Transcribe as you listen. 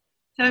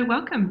So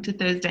welcome to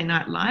Thursday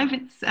Night Live.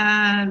 It's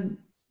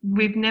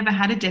we've never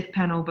had a deaf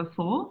panel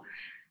before,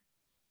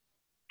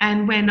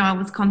 and when I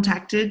was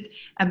contacted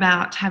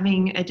about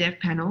having a deaf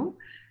panel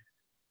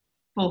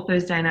for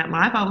Thursday Night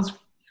Live, I was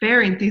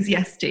very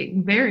enthusiastic,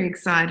 very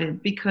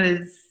excited,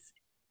 because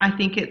I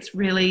think it's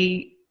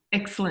really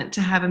excellent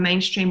to have a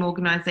mainstream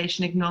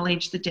organisation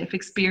acknowledge the deaf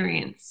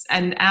experience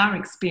and our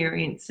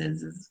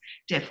experiences as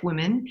deaf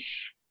women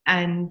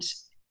and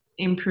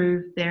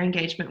improve their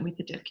engagement with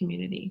the deaf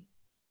community.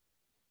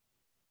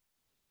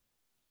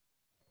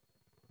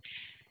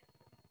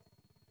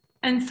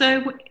 And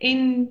so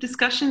in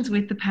discussions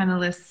with the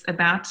panelists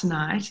about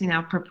tonight, in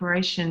our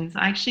preparations,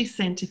 I actually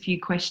sent a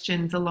few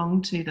questions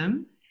along to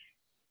them.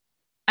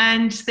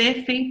 And their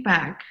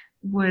feedback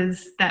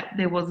was that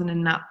there wasn't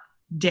enough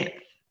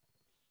depth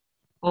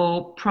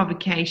or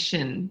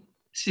provocation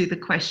to the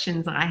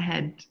questions I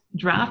had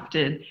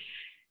drafted.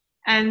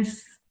 And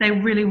they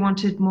really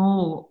wanted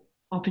more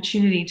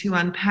opportunity to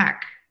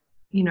unpack,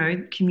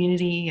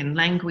 community and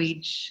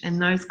language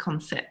and those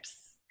concepts,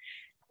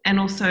 and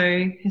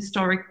also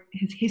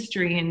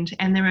history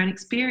and their own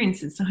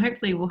experiences. So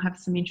hopefully we'll have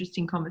some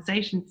interesting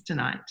conversations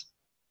tonight.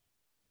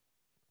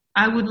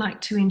 I would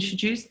like to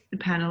introduce the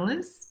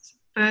panelists.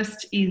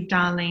 First is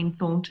Darlene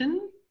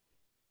Thornton,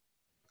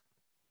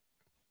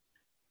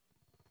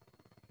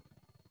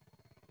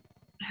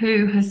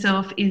 who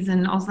herself is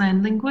an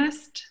Auslan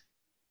linguist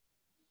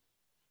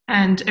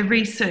and a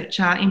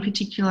researcher, in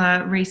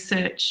particular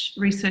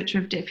researcher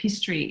of deaf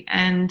history.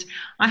 And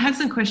I have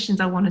some questions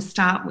I want to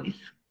start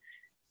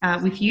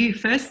with you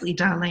firstly,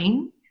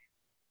 Darlene.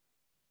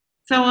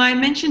 So I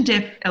mentioned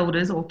deaf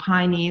elders or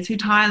pioneers who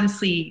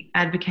tirelessly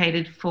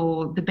advocated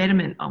for the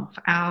betterment of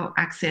our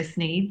access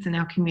needs in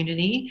our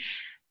community,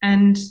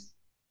 and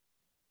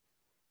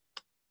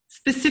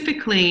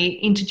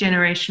specifically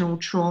intergenerational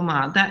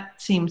trauma.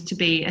 That seems to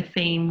be a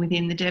theme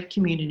within the deaf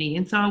community.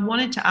 And so I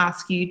wanted to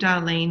ask you,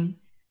 Darlene,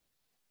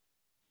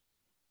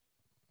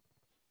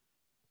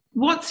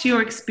 what's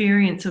your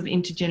experience of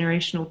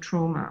intergenerational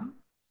trauma?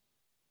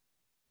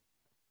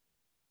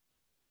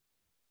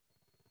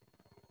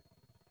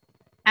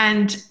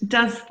 And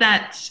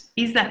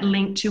is that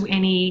linked to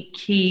any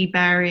key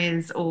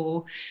barriers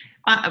or,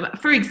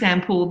 for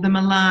example, the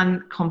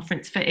Milan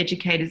Conference for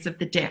Educators of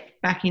the Deaf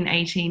back in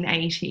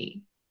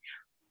 1880?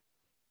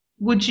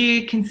 Would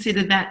you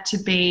consider that to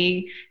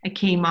be a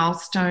key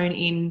milestone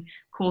in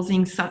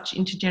causing such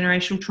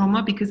intergenerational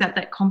trauma? Because at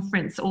that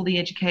conference, all the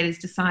educators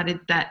decided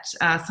that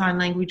sign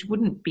language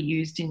wouldn't be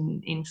used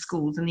in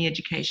schools and the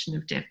education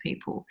of deaf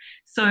people.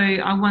 So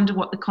I wonder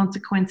what the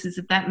consequences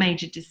of that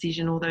major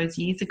decision all those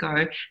years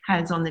ago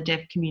has on the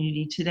deaf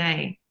community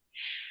today,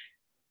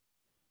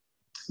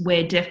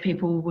 where deaf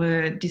people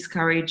were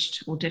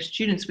discouraged, or deaf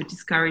students were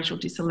discouraged or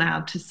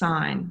disallowed to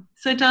sign.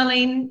 So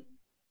Darlene,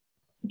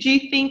 do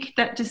you think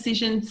that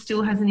decision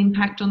still has an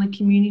impact on the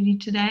community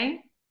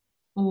today,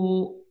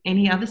 or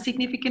any other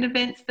significant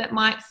events that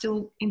might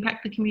still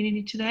impact the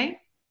community today?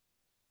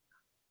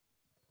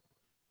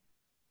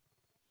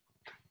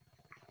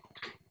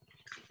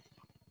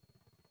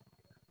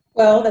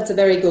 Well, that's a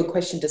very good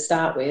question to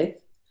start with.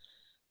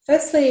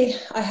 Firstly,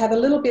 I have a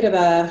little bit of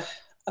a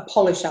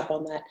polish up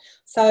on that.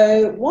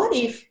 So what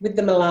if with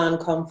the Milan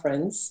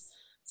Conference,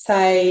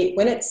 say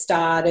when it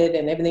started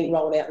and everything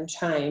rolled out and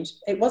changed,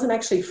 it wasn't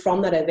actually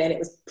from that event, it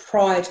was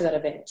prior to that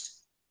event.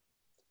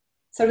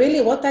 So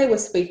really what they were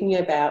speaking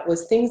about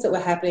was things that were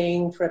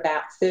happening for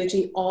about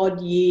 30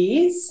 odd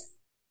years.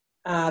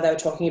 They were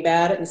talking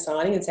about it and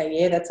signing and saying,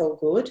 yeah, that's all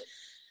good.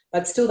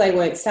 But still they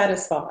weren't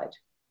satisfied,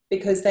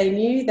 because they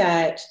knew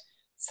that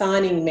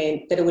signing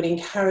meant that it would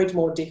encourage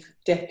more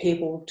deaf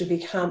people to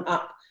become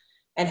up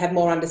and have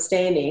more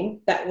understanding.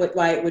 That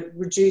way it would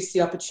reduce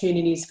the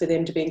opportunities for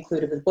them to be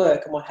included with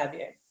work and what have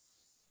you.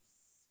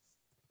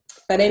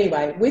 But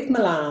anyway, with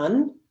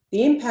Milan,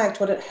 the impact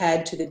what it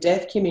had to the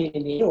deaf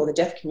community, or the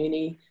deaf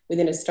community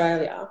within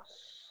Australia,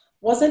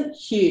 wasn't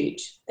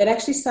huge. It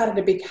actually started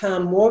to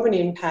become more of an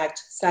impact,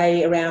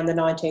 say, around the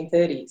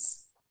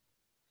 1930s.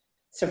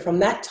 So from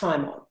that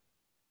time on.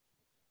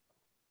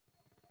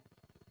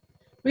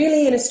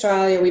 Really in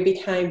Australia, we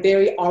became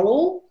very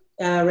oral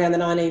around the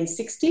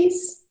 1960s.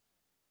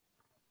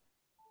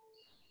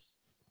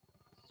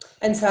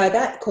 And so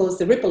that caused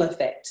the ripple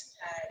effect.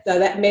 So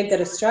that meant that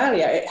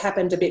Australia, it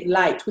happened a bit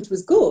late, which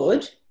was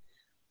good,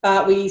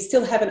 but we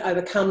still haven't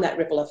overcome that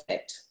ripple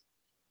effect.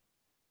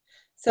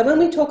 So when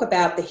we talk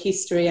about the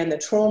history and the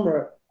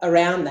trauma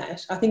around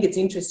that, I think it's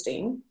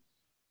interesting,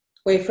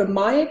 where from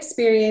my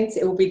experience,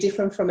 it will be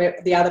different from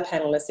the other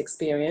panelists'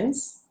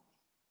 experience.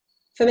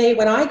 For me,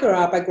 when I grew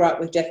up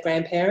with deaf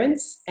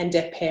grandparents and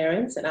deaf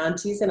parents and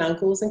aunties and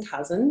uncles and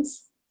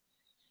cousins,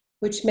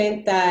 which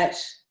meant that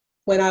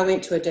when I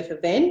went to a deaf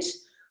event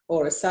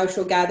or a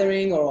social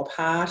gathering or a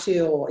party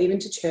or even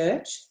to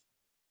church,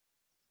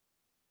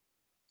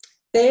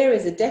 there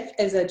as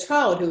a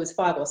child who was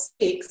 5 or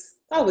 6,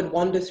 I would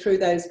wander through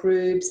those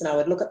groups and I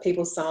would look at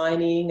people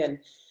signing and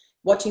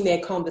watching their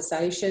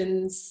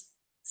conversations.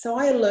 So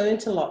I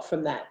learned a lot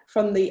from that,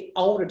 from the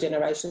older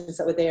generations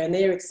that were there and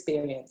their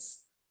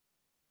experience,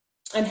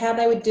 and how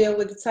they would deal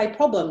with, say,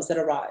 problems that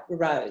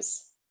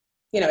arose.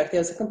 You know, if there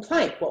was a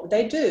complaint, what would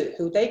they do?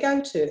 Who would they go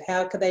to?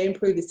 How could they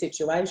improve the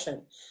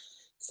situation?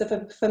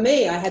 So for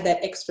me, I had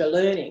that extra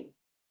learning.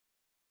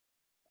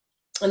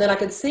 And then I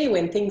could see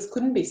when things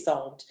couldn't be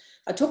solved.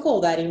 I took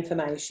all that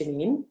information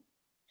in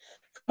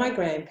from my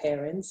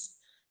grandparents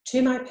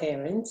to my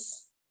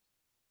parents.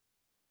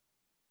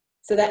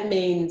 So that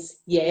means,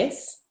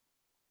 yes,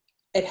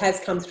 it has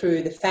come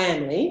through the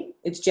family,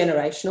 it's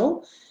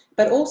generational,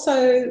 but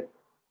also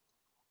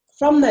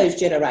from those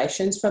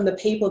generations, from the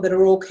people that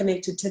are all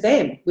connected to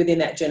them within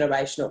that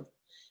generational,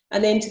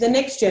 and then to the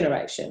next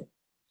generation,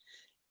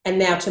 and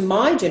now to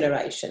my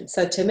generation,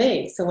 so to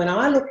me. So when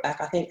I look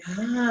back, I think,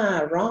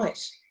 right,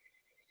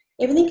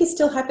 everything is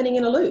still happening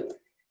in a loop.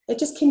 It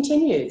just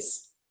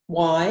continues.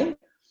 Why?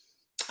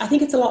 I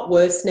think it's a lot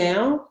worse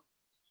now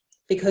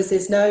because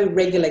there's no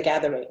regular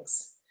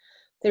gatherings.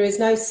 There is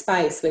no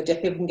space where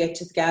deaf people can get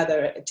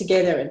together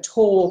and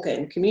talk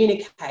and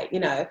communicate, you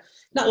know,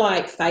 not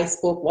like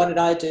Facebook, what did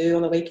I do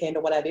on the weekend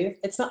or whatever.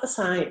 It's not the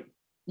same.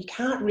 You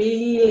can't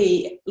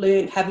really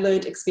have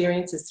learned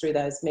experiences through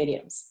those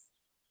mediums.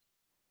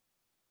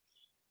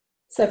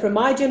 So from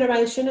my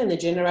generation and the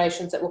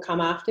generations that will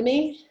come after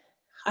me,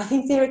 I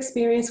think their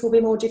experience will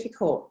be more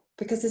difficult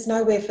because there's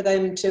nowhere for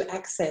them to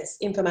access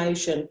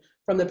information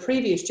from the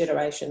previous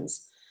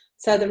generations.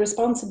 So the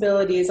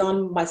responsibility is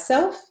on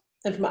myself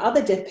and from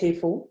other deaf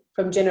people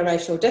from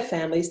generational deaf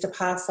families to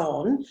pass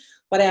on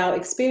what our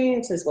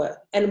experiences were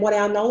and what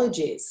our knowledge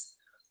is,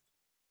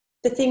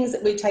 the things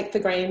that we take for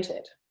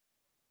granted.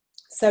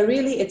 So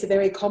really it's a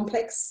very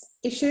complex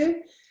issue.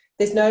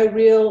 There's no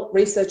real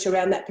research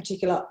around that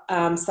particular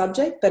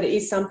subject, but it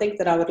is something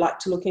that I would like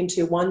to look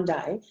into one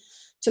day,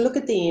 to look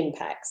at the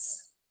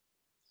impacts.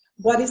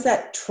 What is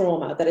that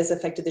trauma that has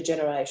affected the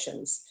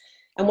generations?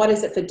 And what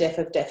is it for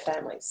deaf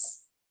families?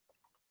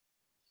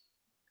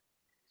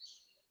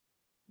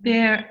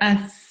 There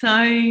are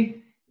so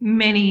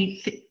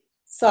many...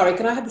 Sorry,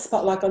 can I have the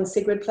spotlight on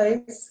Sigrid,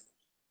 please?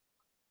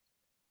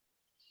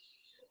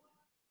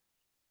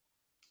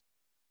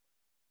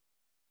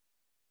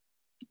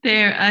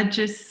 There are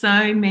just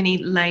so many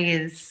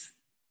layers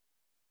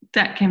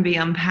that can be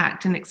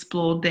unpacked and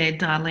explored there,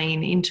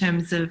 Darlene, in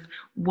terms of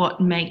what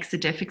makes a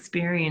deaf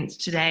experience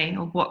today,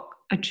 or what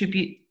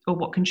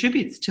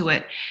contributes to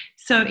it.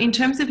 So in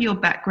terms of your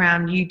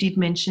background, you did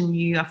mention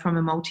you are from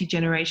a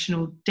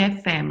multi-generational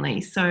deaf family,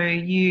 so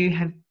you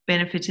have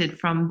benefited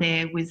from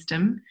their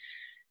wisdom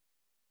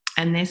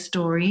and their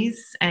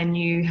stories, and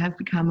you have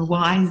become a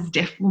wise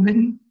deaf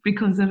woman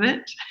because of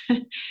it.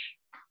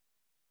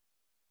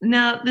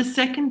 Now, the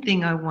second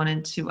thing I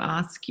wanted to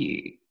ask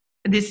you,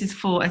 this is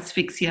for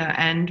Asphyxia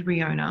and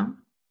Riona.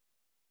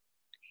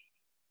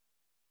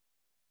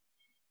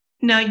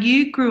 Now,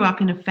 you grew up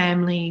in a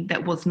family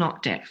that was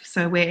not deaf,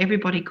 so where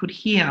everybody could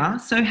hear.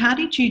 So how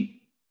did you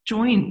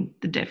join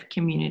the deaf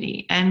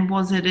community, and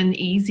was it an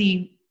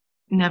easy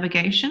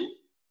navigation?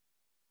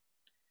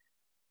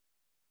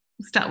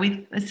 We'll start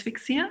with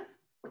Asphyxia.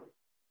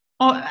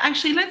 Or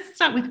actually, let's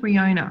start with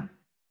Riona.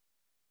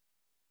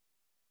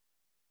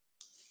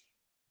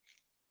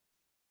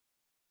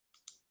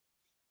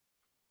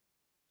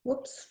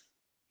 Whoops.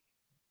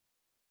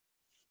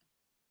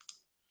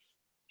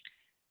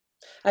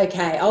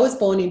 Okay, I was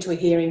born into a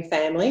hearing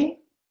family.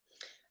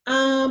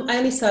 I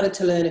only started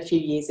to learn a few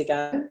years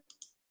ago,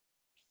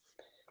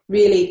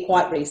 really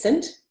quite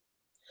recent.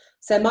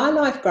 So my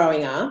life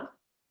growing up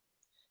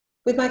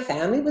with my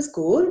family was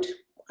good.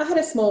 I had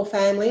a small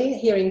family, a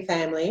hearing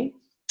family,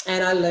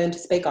 and I learned to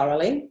speak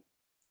orally.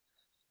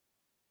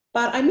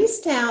 But I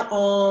missed out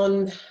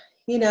on,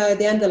 you know,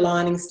 the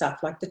underlining stuff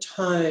like the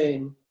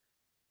tone.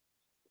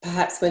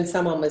 Perhaps when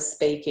someone was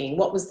speaking,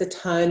 what was the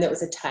tone that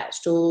was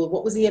attached, or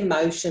what was the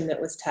emotion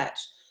that was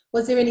attached?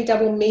 Was there any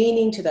double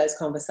meaning to those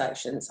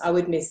conversations? I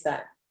would miss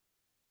that.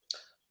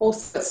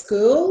 Also at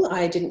school,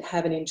 I didn't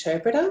have an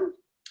interpreter.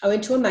 I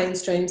went to a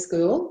mainstream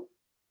school.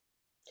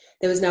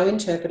 There was no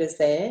interpreters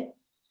there.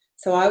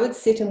 So I would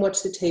sit and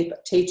watch the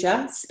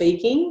teacher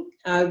speaking.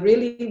 I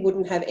really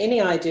wouldn't have any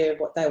idea of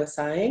what they were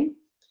saying.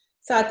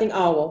 So I think,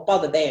 oh, well,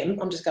 bother them.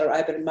 I'm just going to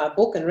open my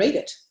book and read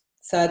it.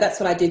 So that's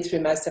what I did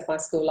through most of my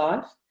school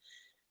life.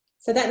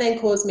 So that then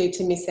caused me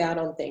to miss out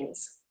on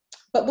things.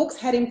 But books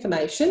had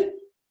information.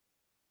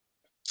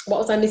 What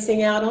was I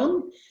missing out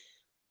on?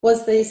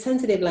 Was the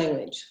sensitive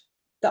language,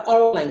 the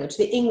oral language,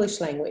 the English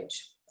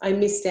language. I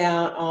missed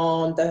out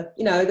on the,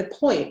 you know, the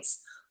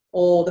points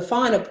or the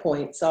finer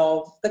points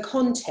of the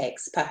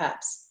context,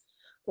 perhaps,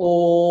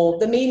 or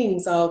the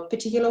meanings of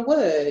particular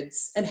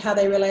words and how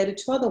they related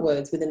to other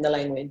words within the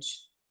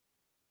language.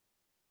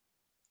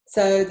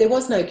 So there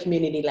was no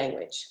community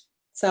language.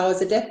 So I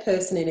was a deaf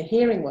person in a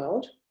hearing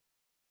world,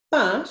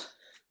 but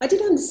I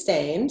did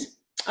understand.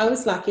 I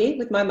was lucky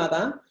with my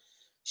mother.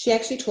 She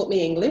actually taught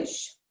me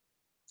English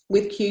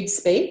with cued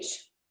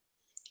speech,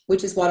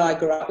 which is what I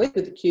grew up with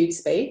the cued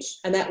speech.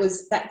 And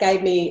that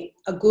gave me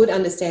a good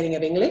understanding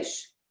of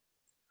English.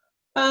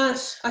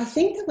 But I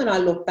think that when I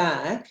look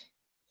back,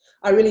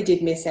 I really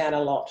did miss out a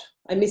lot.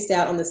 I missed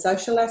out on the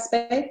social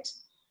aspect,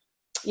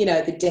 you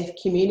know, the deaf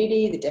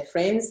community, the deaf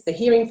friends. The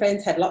hearing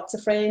friends had lots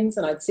of friends,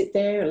 and I'd sit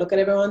there and look at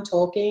everyone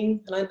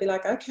talking, and I'd be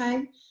like,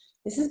 okay,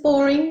 this is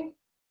boring.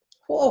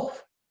 Whoa.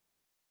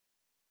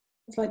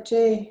 It's like,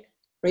 gee,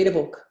 read a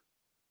book.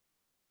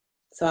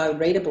 So I would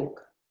read a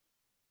book.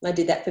 I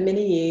did that for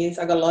many years.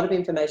 I got a lot of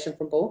information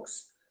from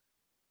books.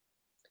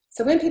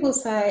 So when people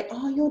say,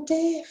 oh, you're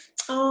deaf,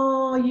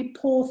 oh, you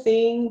poor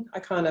thing, I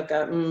kind of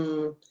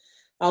go,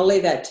 I'll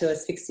leave that to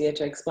Asphyxia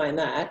to explain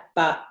that.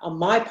 But on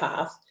my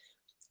path,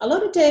 a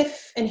lot of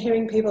deaf and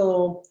hearing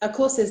people, of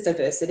course, there's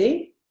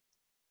diversity.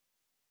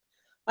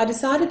 I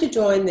decided to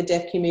join the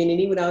deaf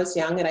community when I was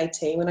young at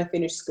 18, when I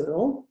finished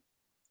school.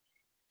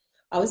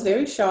 I was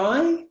very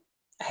shy.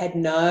 I had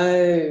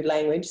no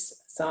language,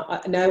 so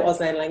no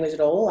Auslan language at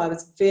all. I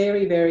was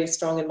very, very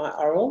strong in my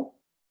oral.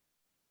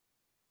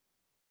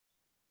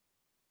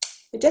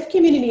 The deaf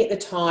community at the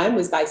time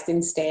was based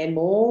in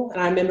Stanmore,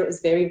 and I remember it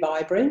was very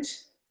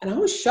vibrant, and I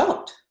was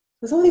shocked.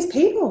 There's all these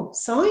people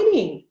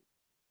signing,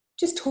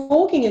 just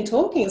talking and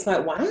talking. It's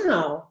like,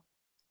 wow.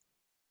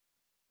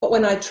 But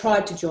when I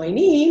tried to join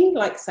in,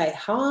 like say,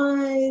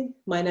 hi,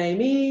 my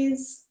name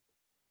is,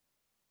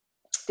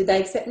 did they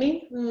accept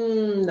me?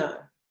 No.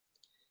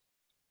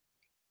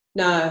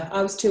 No,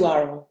 I was too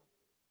oral.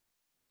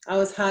 I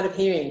was hard of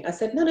hearing. I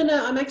said, no,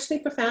 I'm actually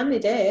profoundly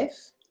deaf.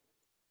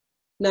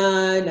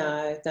 No,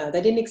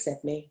 they didn't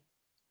accept me.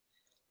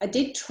 I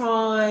did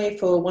try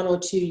for 1 or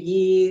 2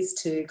 years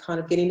to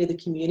kind of get into the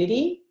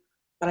community,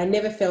 but I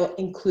never felt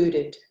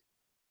included.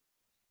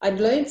 I'd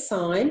learned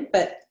sign,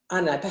 but I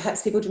don't know,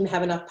 perhaps people didn't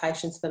have enough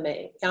patience for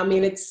me. I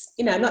mean, it's,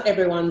 you know, not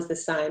everyone's the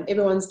same.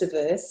 Everyone's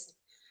diverse.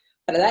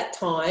 But at that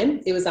time,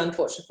 it was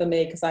unfortunate for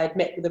me because I had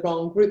met with the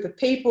wrong group of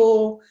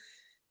people.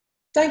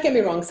 Don't get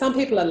me wrong, some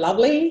people are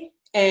lovely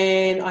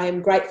and I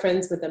am great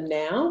friends with them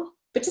now.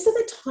 But just at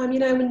the time, you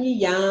know, when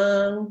you're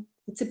young,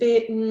 it's a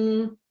bit,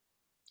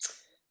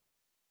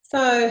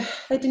 So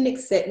they didn't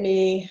accept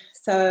me.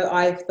 So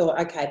I thought,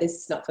 okay, this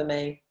is not for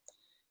me.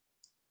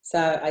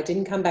 So I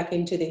didn't come back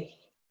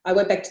I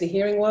went back to the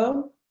hearing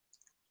world.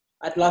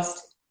 I'd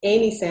lost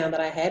any sound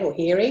that I had or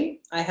hearing.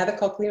 I have a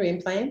cochlear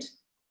implant.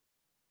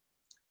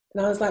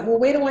 And I was like, well,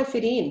 where do I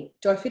fit in?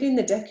 Do I fit in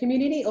the deaf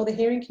community or the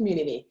hearing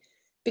community?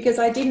 Because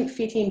I didn't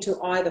fit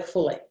into either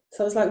fully.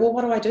 So I was like, well,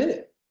 what do I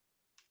do?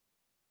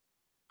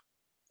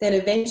 Then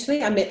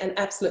eventually I met an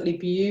absolutely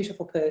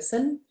beautiful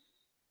person.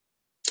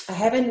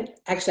 I didn't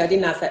ask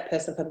that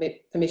person for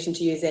permission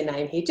to use their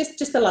name here,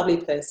 just a lovely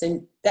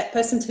person. That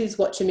person who's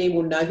watching me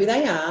will know who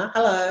they are.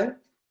 Hello.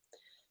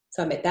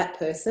 So I met that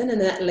person,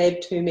 and that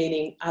led to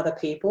meeting other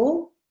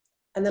people.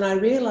 And then I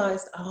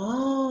realized,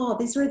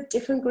 these are a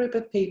different group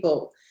of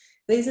people.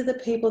 These are the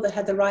people that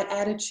had the right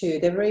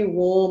attitude. They're very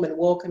warm and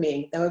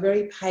welcoming. They were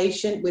very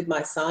patient with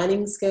my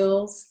signing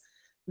skills.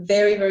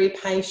 Very, very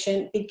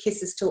patient. Big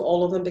kisses to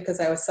all of them because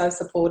they were so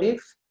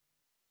supportive.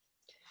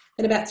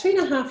 And about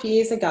 3.5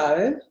 years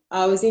ago,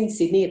 I was in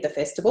Sydney at a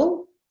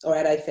festival, and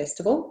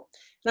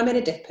I met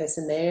a deaf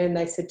person there, and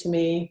they said to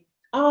me,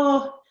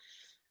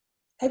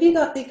 have you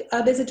got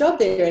there's a job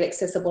there in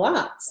accessible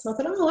arts. And I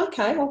thought,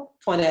 okay, I'll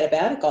find out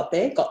about it. Got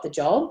there, got the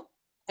job.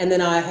 And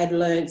then I had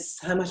learned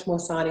so much more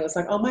signing. I was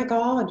like, oh my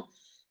God,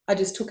 I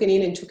just took it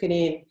in.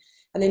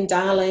 And then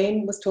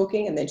Darlene was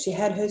talking, and then she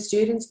had her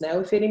students, and they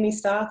were feeding me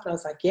stuff. And I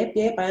was like, yep,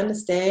 I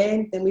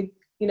understand. Then we,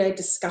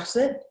 discuss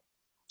it.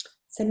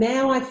 So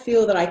now I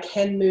feel that I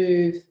can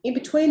move in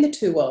between the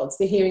two worlds,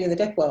 the hearing and the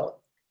deaf world.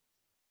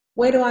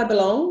 Where do I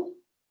belong?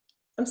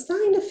 I'm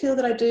starting to feel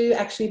that I do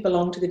actually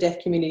belong to the deaf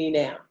community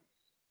now.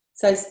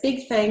 So it's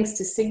big thanks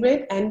to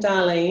Sigrid and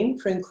Darlene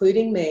for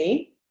including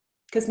me,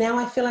 because now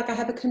I feel like I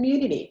have a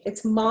community.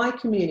 It's my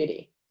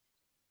community.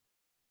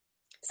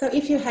 So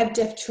if you have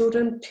deaf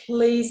children,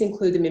 please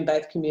include them in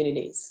both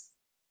communities.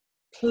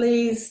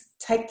 Please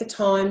take the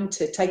time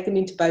to take them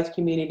into both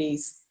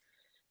communities.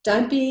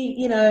 Don't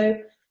be,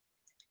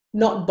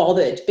 not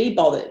bothered. Be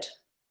bothered.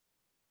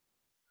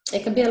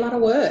 It can be a lot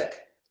of work.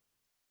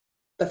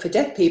 But for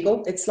deaf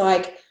people, it's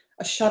like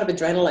a shot of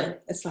adrenaline.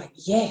 It's like,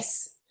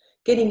 yes,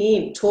 getting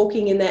in,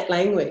 talking in that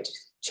language,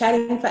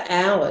 chatting for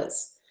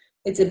hours.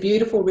 It's a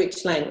beautiful,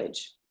 rich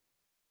language.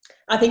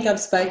 I think I've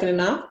spoken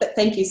enough, but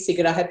thank you,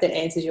 Sigrid. I hope that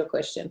answers your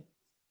question.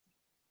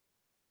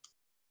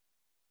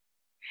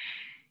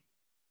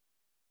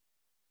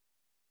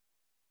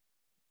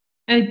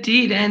 It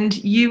did, and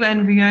you,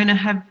 Riona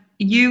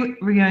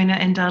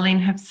and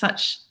Darlene have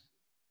such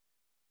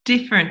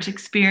different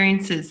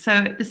experiences.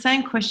 So the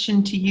same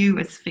question to you,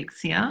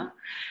 Asphyxia.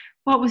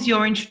 What was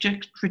your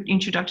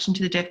introduction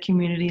to the deaf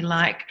community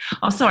like?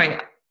 Oh, sorry.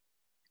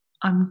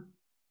 I'm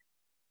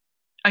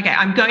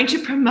going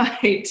to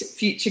promote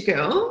Future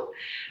Girl.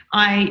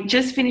 I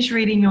just finished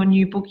reading your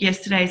new book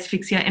yesterday,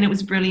 Asphyxia, and it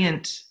was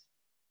brilliant.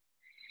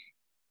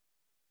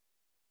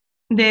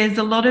 There's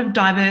a lot of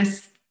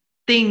diverse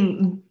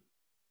things.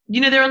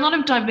 There are a lot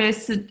of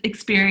diverse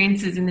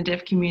experiences in the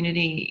deaf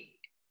community.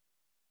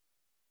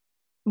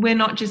 we're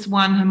not just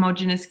one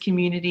homogenous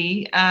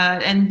community,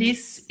 and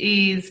this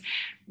is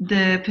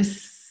the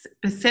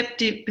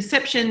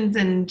perceptions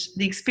and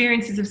the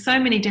experiences of so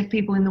many deaf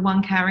people in the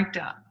one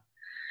character.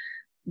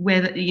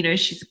 Whether, you know,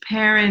 she's a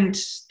parent,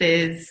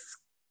 there's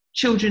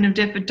children of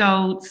deaf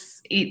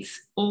adults, it's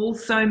all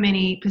so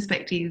many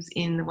perspectives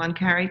in the one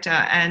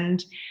character,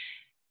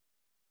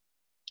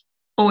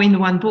 or in the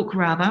one book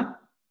rather.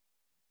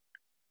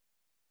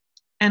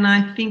 And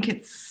I think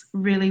it's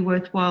really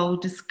worthwhile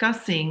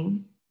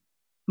discussing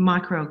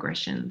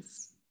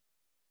microaggressions.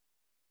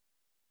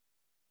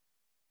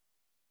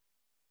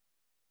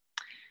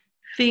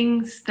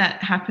 Things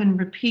that happen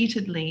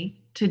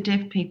repeatedly to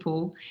deaf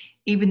people,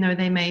 even though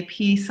they may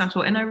appear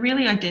subtle. And I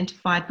really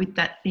identified with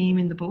that theme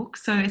in the book.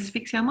 So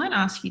Asphyxia, I might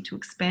ask you to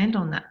expand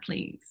on that,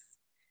 please.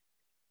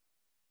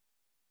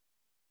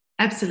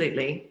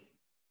 Absolutely.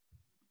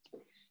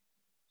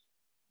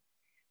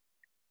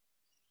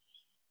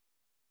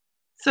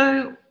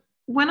 So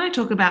when I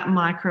talk about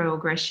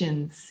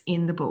microaggressions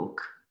in the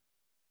book,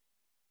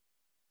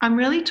 I'm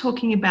really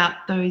talking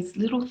about those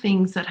little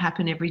things that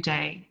happen every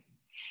day.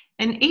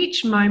 And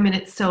each moment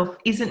itself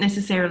isn't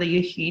necessarily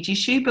a huge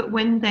issue, but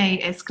when they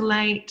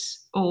escalate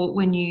or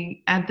when you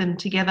add them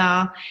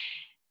together,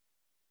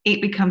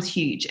 it becomes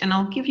huge. And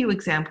I'll give you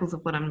examples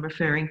of what I'm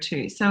referring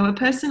to. So a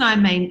person I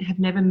may have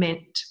never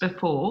met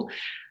before,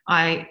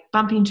 I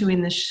bump into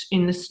in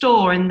the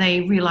store and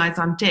they realise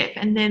I'm deaf.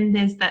 And then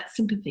there's that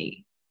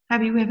sympathy.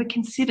 Have you ever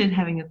considered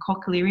having a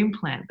cochlear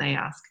implant? They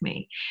ask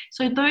me.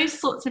 So those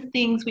sorts of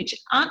things which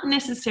aren't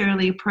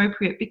necessarily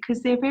appropriate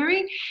because they're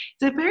very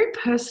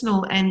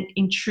personal and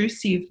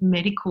intrusive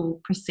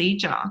medical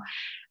procedure.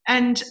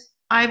 And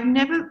I've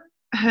never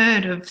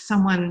heard of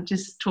someone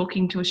just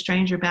talking to a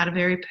stranger about a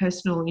very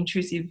personal,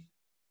 intrusive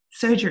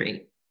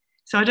surgery.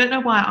 So I don't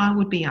know why I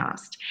would be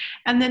asked.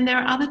 And then there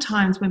are other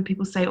times when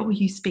people say, oh,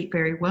 you speak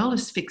very well,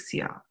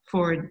 Asphyxia,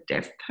 for a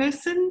deaf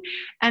person,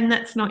 and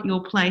that's not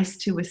your place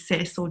to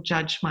assess or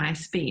judge my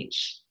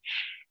speech.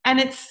 And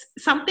it's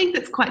something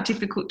that's quite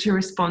difficult to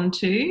respond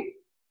to.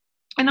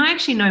 And I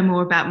actually know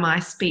more about my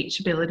speech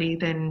ability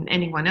than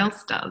anyone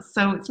else does.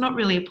 So it's not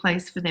really a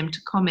place for them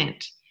to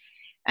comment.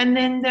 And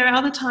then there are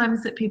other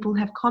times that people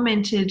have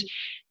commented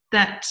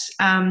that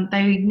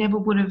they never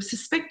would have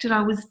suspected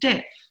I was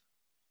deaf.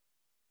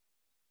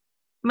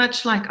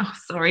 Much like,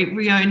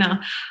 Riona,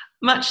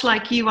 much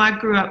like you, I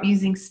grew up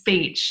using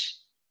speech,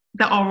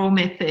 the oral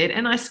method,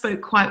 and I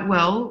spoke quite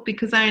well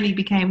because I only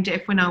became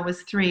deaf when I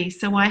was 3.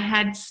 So I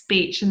had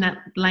speech and that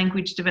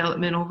language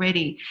development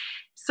already.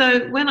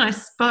 So when I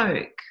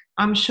spoke,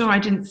 I'm sure I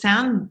didn't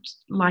sound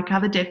like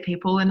other deaf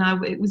people, and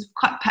it was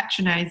quite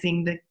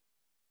patronising that,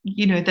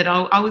 you know, that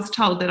I was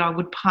told that I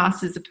would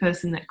pass as a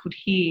person that could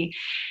hear.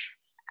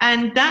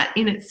 And that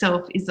in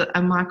itself is a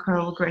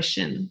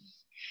microaggression.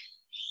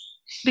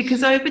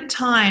 Because over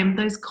time,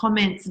 those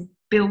comments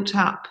built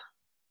up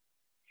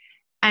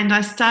and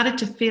I started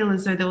to feel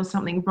as though there was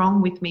something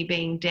wrong with me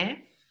being deaf.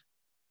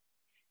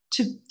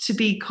 To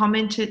be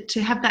commented,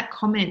 to have that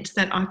comment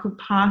that I could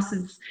pass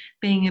as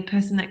being a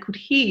person that could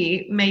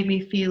hear made me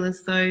feel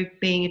as though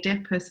being a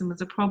deaf person was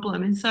a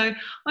problem. And so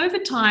over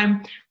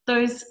time,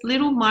 those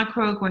little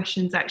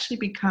microaggressions actually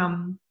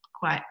become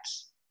quite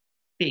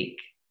big.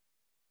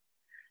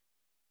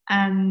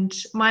 And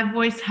my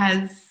voice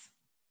has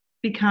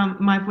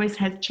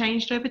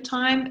changed over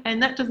time,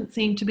 and that doesn't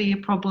seem to be a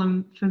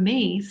problem for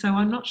me. So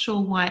I'm not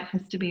sure why it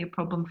has to be a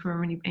problem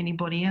for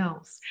anybody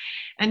else.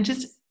 And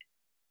just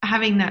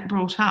having that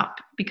brought up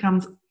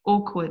becomes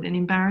awkward and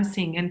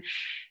embarrassing. And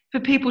for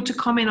people to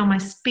comment on my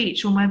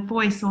speech or my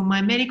voice or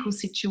my medical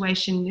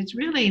situation is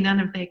really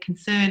none of their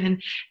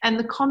concern. And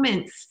the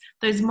comments,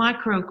 those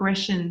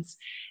microaggressions,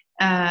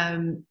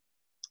 have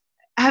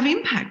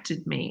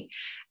impacted me.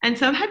 And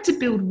so I've had to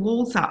build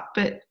walls up,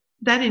 but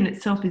that in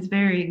itself is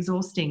very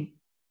exhausting.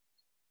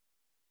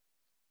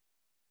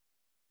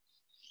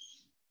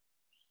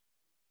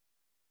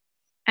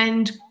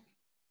 And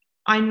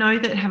I know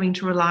that having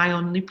to rely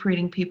on lip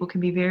reading people can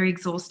be very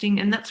exhausting,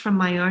 and that's from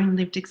my own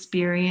lived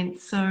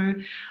experience. So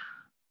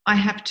I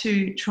have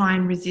to try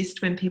and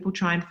resist when people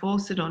try and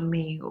force it on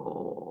me,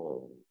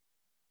 or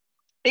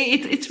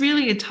it's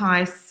really a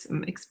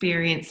tiresome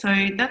experience.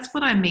 So that's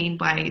what I mean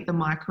by the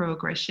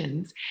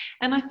microaggressions.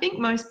 And I think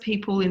most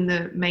people in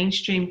the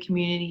mainstream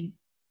community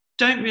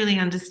don't really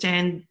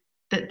understand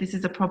that this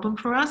is a problem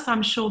for us.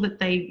 I'm sure that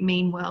they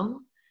mean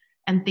well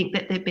and think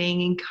that they're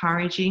being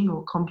encouraging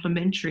or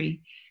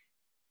complimentary.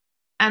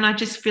 And I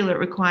just feel it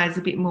requires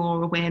a bit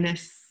more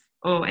awareness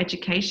or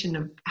education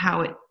of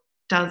how it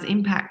does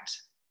impact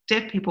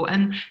deaf people.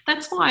 And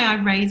that's why I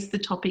raised the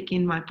topic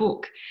in my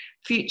book,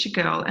 Future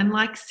Girl. And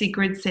like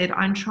Sigrid said,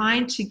 I'm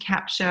trying to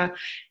capture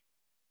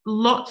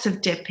lots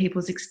of deaf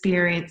people's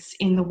experience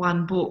in the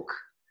one book.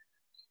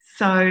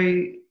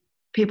 So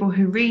people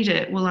who read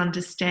it will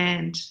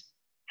understand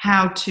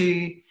how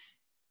to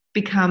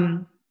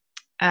become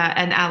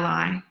an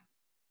ally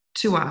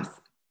to us,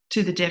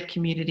 to the deaf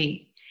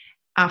community,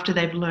 after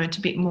they've learnt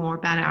a bit more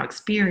about our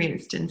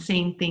experience and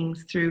seen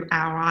things through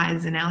our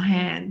eyes and our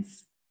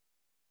hands.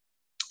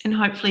 And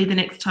hopefully the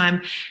next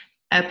time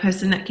a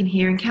person that can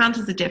hear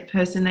encounters a deaf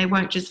person, they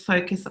won't just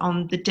focus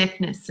on the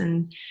deafness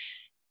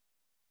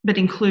but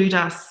include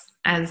us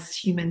as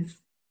humans,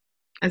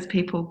 as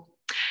people.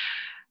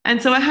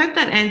 And so I hope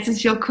that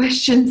answers your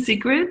question,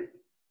 Sigrid.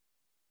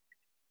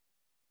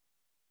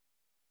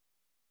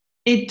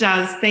 It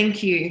does.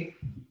 Thank you.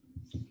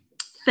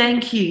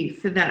 Thank you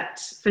for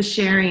that, for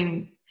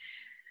sharing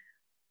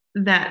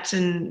that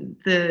and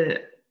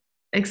the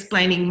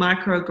explaining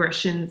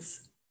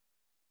microaggressions.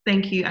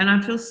 Thank you. And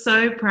I feel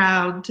so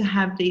proud to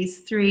have these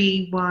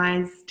 3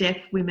 wise deaf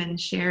women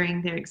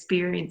sharing their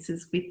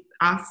experiences with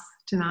us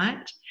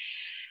tonight.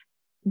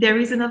 There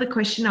is another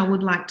question I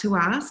would like to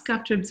ask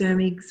after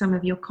observing some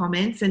of your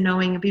comments and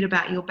knowing a bit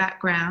about your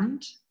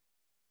background.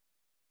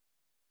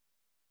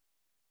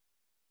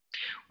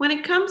 When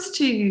it comes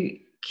to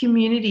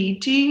community,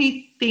 do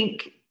you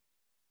think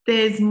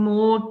there's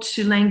more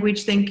to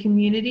language than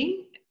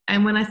community?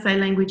 And when I say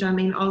language, I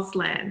mean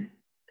Auslan.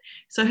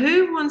 So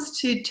who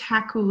wants to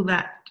tackle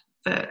that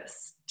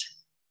first?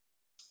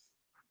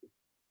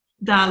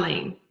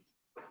 Darlene.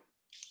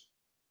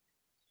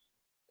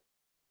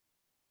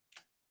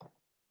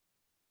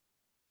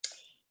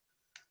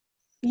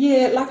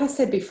 Yeah, like I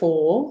said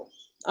before,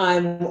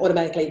 I'm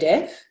automatically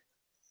deaf.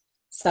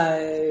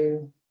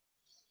 So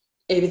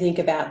everything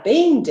about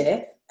being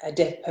deaf, a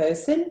deaf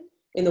person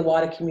in the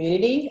wider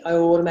community, I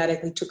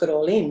automatically took it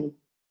all in.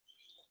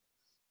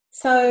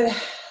 So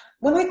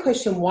when I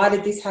question why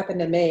did this happen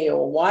to me,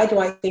 or why do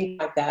I think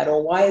like that,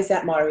 or why is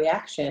that my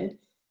reaction,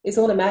 is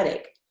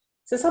automatic.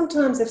 So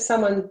sometimes if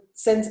someone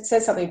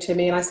says something to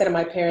me and I say to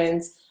my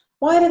parents,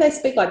 why do they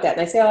speak like that?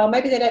 And they say, oh,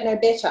 maybe they don't know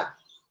better.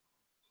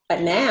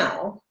 But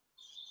now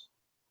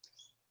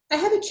I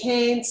have a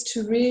chance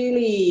to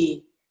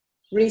really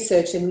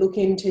research and look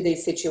into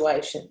these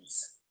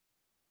situations,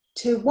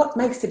 to what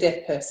makes a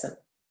deaf person,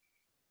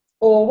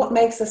 or what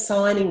makes a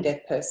signing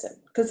deaf person,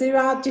 because there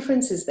are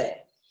differences there.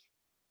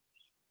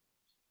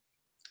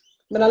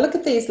 When I look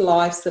at these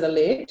lives that are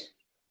lived,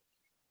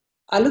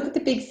 I look at the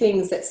big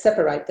things that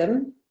separate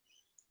them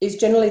is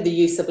generally the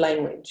use of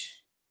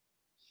language.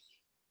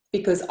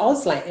 Because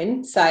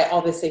Auslan, say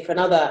obviously for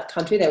another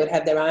country, they would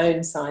have their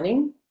own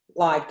signing,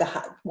 like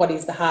what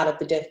is the heart of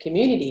the deaf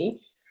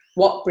community,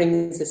 what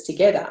brings us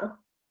together.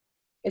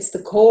 It's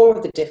the core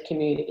of the deaf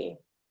community.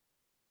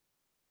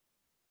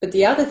 But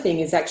the other thing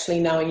is actually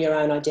knowing your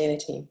own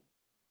identity,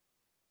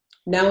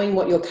 knowing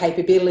what your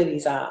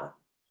capabilities are,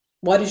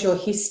 what is your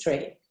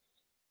history,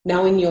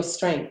 knowing your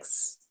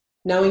strengths,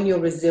 knowing your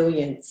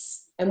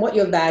resilience, and what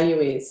your value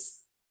is,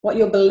 what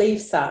your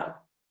beliefs are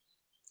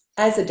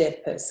as a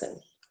deaf person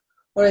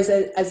or as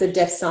a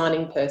deaf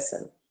signing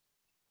person.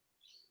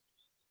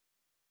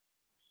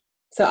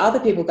 So other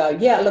people go,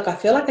 yeah, look, I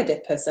feel like a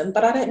deaf person,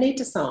 but I don't need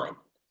to sign.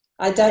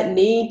 I don't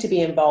need to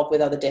be involved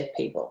with other deaf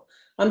people.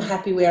 I'm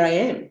happy where I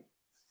am.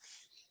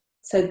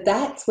 So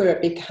that's where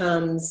it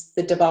becomes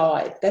the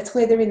divide. That's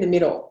where they're in the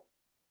middle.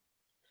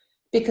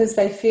 Because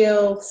they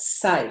feel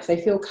safe,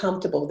 they feel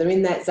comfortable, they're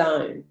in that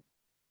zone.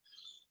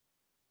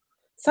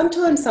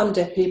 Sometimes some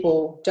deaf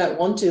people don't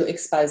want to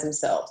expose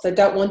themselves. They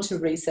don't want to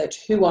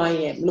research who I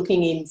am,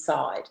 looking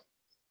inside.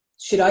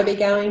 Should I be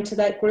going to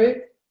that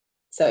group?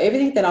 So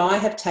everything that I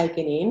have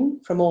taken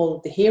in from all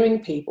of the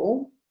hearing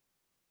people,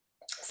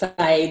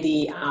 say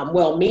the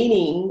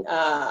well-meaning,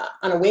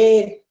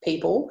 unaware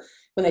people,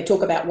 when they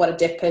talk about what a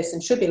deaf person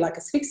should be, like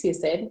Asphyxia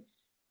said,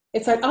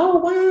 it's like, oh,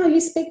 wow,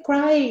 you speak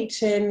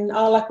great. And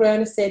like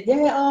Rona said,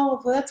 yeah, oh,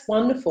 well, that's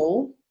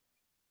wonderful.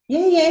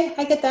 Yeah,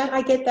 I get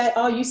that.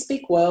 Oh, you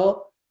speak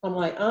well. I'm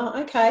like,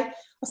 oh, okay.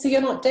 Oh, so you're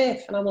not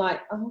deaf. And I'm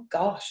like, oh,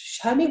 gosh,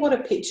 show me what a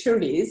picture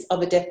is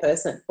of a deaf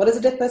person. What does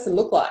a deaf person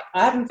look like?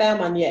 I haven't found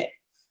one yet.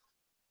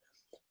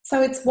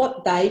 So it's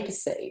what they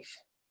perceive.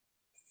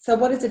 So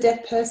what is a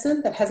deaf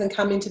person that hasn't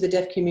come into the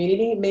deaf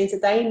community? It means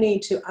that they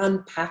need to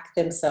unpack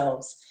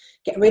themselves,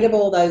 get rid of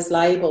all those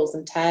labels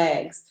and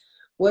tags,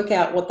 work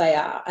out what they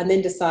are, and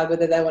then decide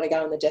whether they want to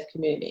go in the deaf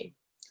community.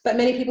 But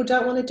many people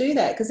don't want to do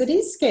that because it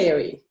is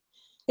scary.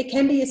 It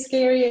can be a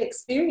scary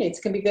experience.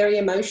 It can be very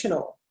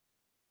emotional.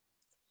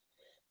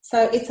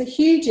 So it's a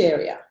huge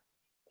area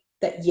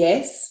that,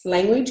 yes,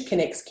 language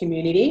connects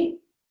community.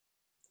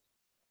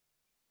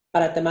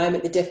 But at the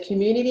moment, the deaf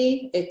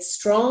community, it's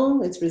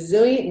strong, it's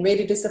resilient and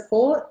ready to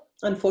support.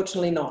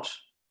 Unfortunately not.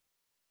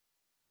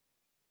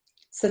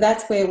 So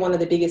that's where one of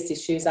the biggest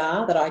issues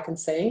are that I can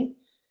see.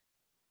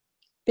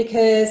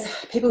 Because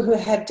people who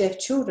have deaf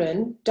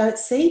children don't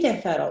see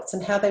deaf adults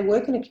and how they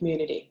work in a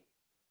community.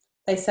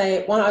 They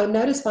say, I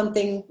noticed one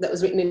thing that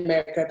was written in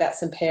America about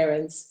some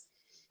parents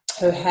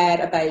who had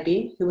a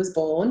baby who was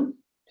born,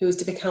 who was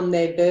to become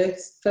their the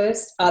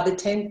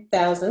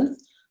 10,000th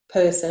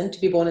person to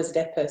be born as a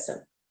deaf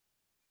person.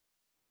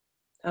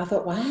 I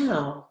thought,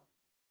 wow,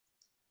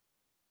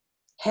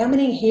 how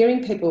many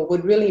hearing people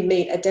would really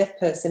meet a deaf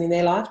person in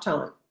their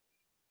lifetime?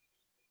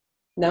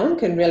 No one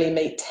can really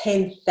meet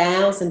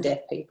 10,000 deaf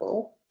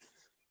people.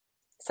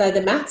 So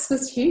the maths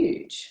was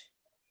huge.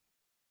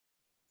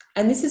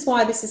 And this is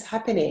why this is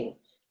happening.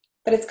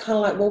 But it's kind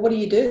of like, well, what do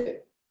you do?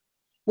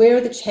 Where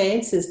are the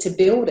chances to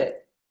build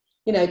it,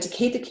 to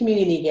keep the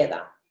community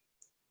together?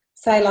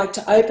 Say, like,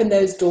 to open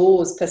those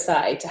doors, per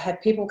se, to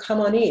have people come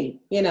on in,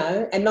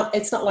 and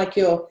it's not like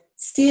you're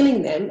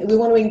stealing them. We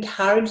want to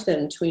encourage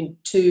them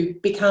to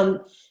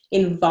become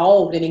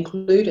involved and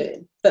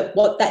included. But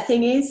what that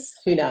thing is,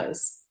 who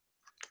knows?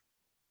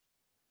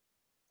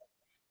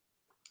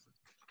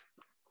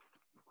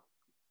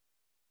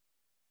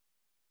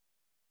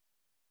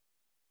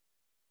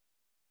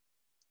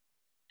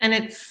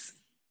 And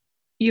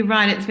you're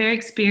right, it's very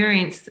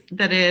experienced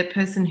that a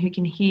person who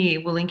can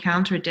hear will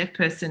encounter a deaf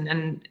person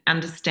and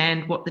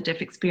understand what the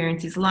deaf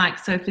experience is like.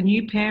 So for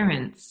new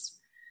parents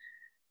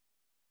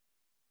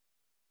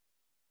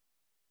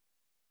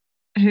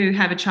who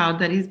have a child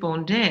that is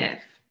born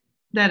deaf,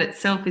 that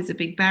itself is a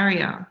big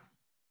barrier.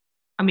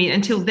 I mean,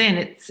 until then,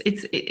 it's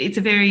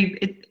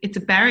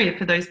a barrier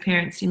for those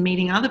parents in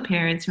meeting other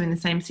parents who are in the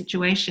same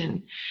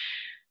situation.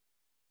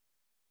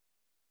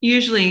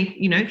 Usually,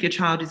 if your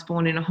child is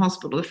born in a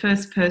hospital, the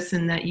first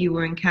person that you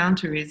will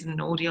encounter is an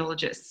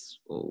audiologist,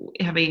 so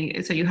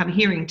you have a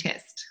hearing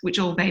test, which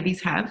all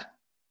babies have.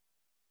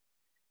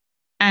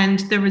 And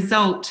the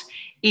result,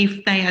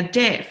 if they are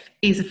deaf,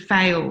 is a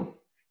fail.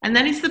 And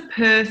that is the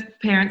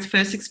parent's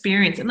first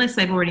experience, unless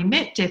they've already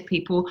met deaf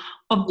people,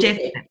 of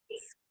deafness,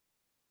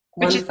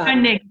 which is so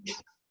negative.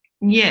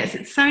 Yes,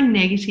 it's so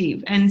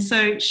negative. And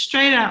so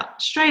straight out,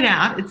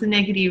 it's a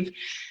negative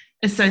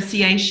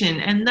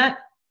association. And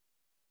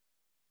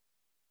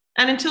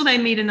until they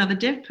meet another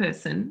deaf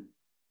person,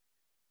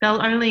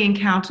 they'll only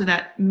encounter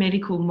that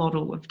medical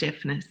model of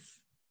deafness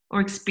or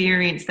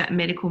experience that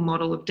medical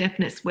model of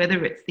deafness,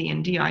 whether it's the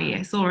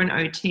NDIS or an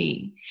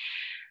OT.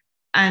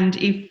 And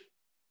if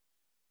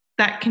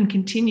that can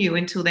continue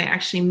until they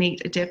actually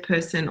meet a deaf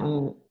person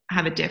or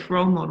have a deaf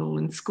role model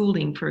in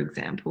schooling, for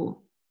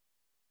example.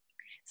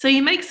 So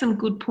you make some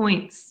good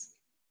points.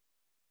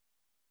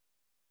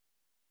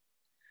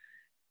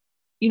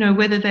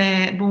 Whether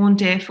they're born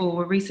deaf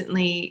or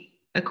recently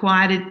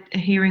acquired a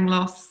hearing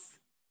loss.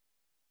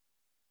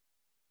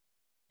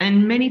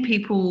 And many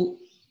people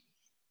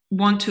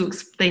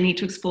they need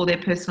to explore their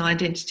personal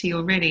identity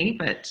already,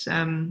 but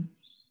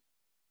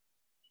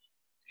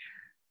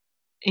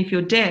if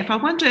you're deaf, I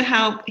wonder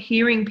how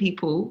hearing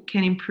people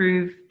can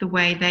improve the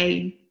way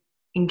they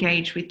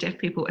engage with deaf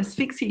people.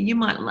 Asphyxia, you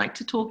might like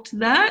to talk to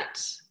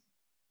that.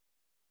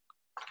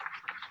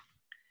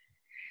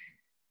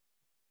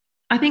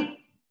 I think,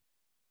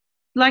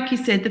 like you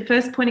said, the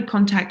first point of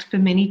contact for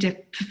many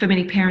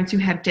parents who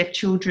have deaf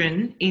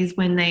children is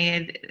when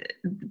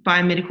by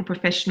a medical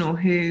professional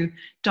who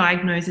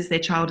diagnoses their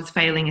child as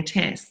failing a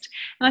test.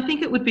 And I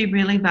think it would be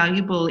really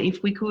valuable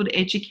if we could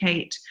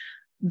educate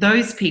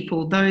those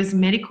people, those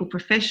medical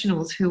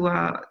professionals who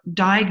are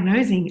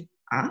diagnosing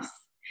us,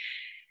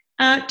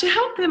 to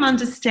help them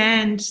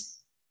understand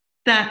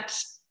that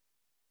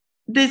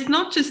there's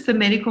not just the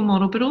medical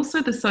model, but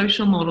also the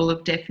social model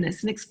of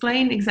deafness, and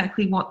explain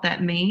exactly what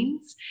that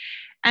means.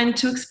 And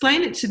to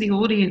explain it to the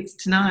audience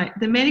tonight,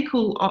 the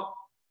medical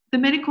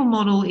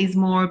model is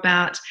more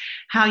about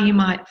how you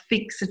might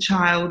fix a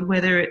child,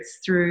 whether it's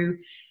through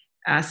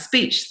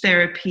speech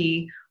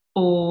therapy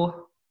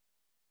or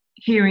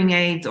hearing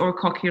aids or a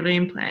cochlear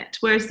implant,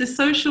 whereas the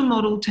social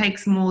model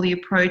takes more the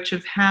approach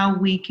of how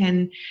we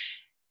can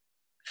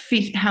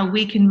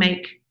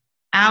make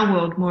our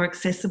world more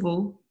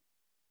accessible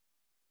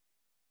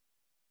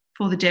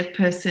for the deaf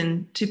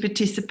person to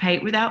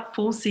participate without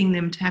forcing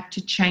them to have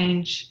to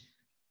change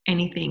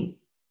anything.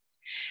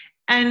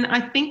 And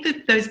I think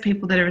that those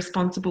people that are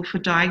responsible for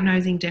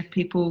diagnosing deaf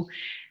people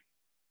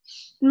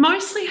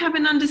mostly have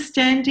an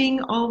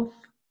understanding of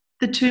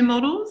the two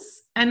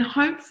models, and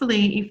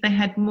hopefully if they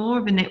had more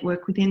of a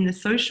network within the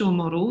social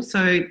model,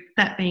 so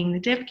that being the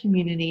deaf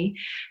community,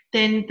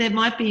 then there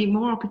might be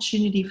more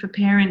opportunity for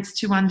parents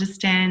to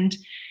understand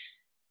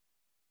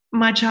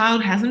my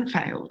child hasn't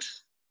failed.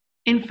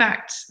 In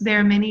fact, there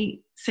are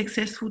many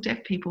successful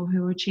deaf people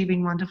who are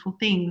achieving wonderful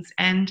things,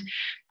 and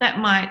that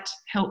might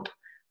help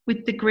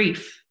with the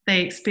grief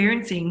they're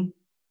experiencing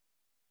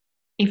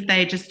if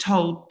they're just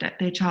told that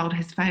their child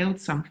has failed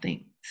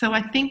something. So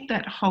I think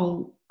that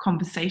whole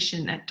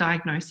conversation at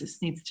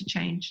diagnosis needs to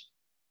change.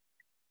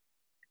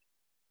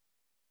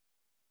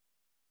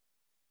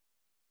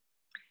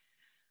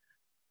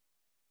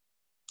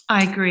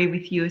 I agree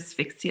with you,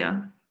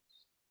 Asphyxia.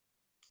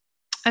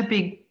 A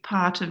big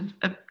part of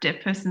a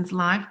deaf person's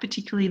life,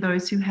 particularly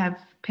those who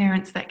have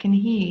parents that can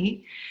hear,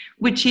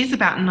 which is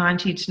about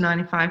 90 to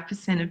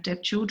 95% of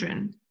deaf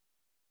children.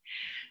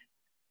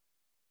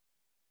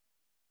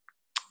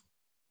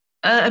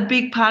 A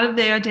big part of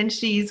their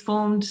identity is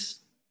formed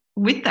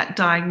with that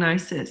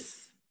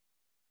diagnosis,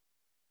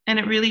 and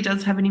it really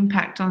does have an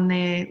impact on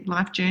their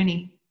life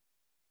journey.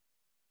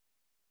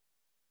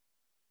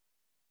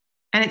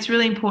 And it's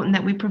really important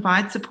that we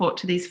provide support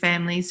to these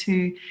families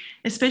who,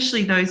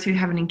 especially those who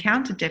haven't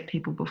encountered deaf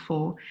people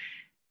before,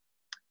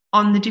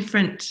 on the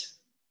different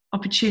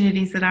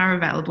opportunities that are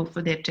available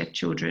for their deaf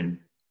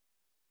children.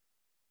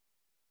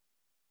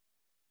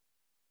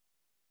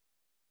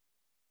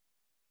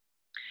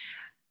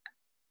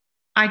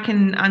 I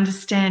can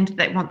understand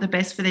they want the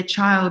best for their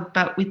child,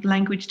 but with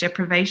language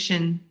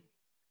deprivation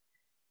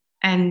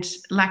and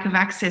lack of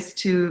access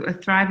to a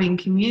thriving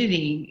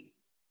community,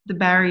 the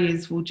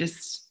barriers will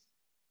just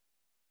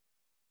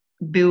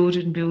build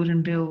and build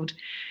and build.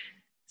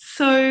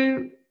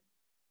 So,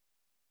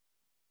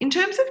 in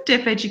terms of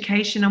deaf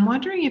education, I'm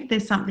wondering if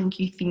there's something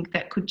you think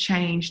that could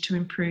change to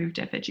improve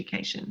deaf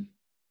education.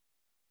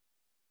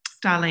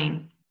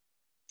 Darlene.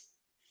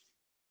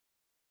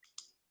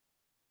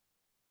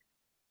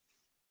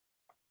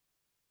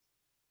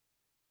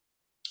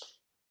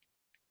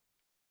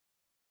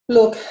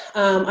 Look,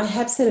 I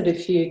have said it a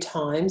few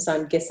times.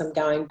 I guess I'm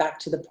going back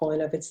to the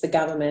point of it's the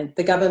government.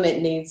 The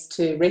government needs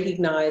to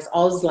recognise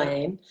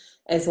Auslan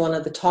as one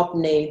of the top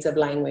needs of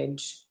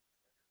language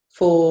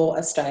for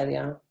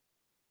Australia,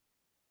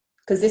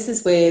 because this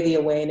is where the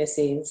awareness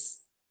is.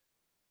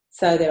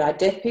 So there are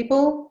deaf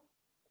people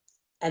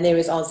and there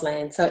is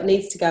Auslan. So it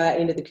needs to go out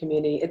into the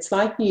community. It's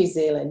like New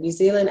Zealand. New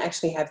Zealand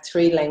actually have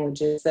 3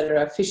 languages that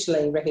are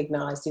officially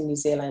recognised in New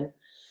Zealand.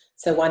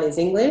 So one is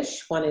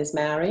English, one is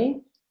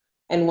Maori,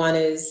 and one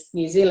is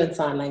New Zealand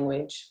Sign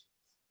Language.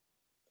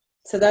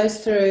 So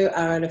those 3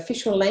 are an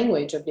official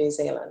language of New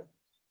Zealand,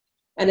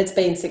 and it's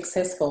been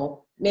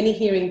successful. Many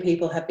hearing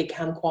people have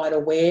become quite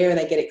aware and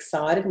they get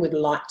excited and would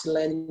like to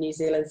learn New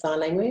Zealand Sign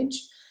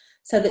Language,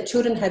 so that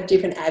children have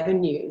different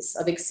avenues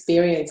of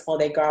experience while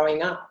they're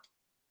growing up.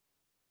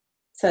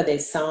 So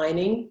there's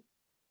signing,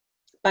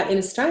 but in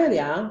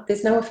Australia,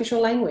 there's no official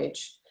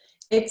language.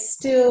 It's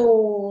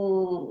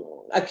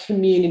still a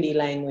community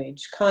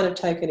language, kind of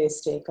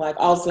tokenistic, like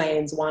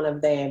Auslan's one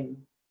of them.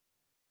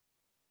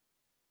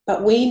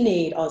 But we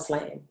need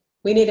Auslan.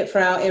 We need it for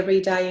our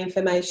everyday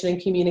information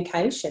and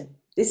communication.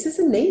 This is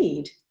a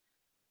need.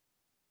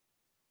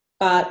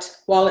 But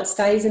while it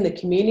stays in the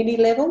community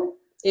level,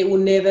 it will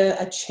never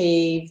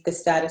achieve the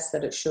status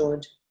that it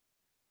should.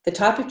 The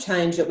type of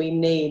change that we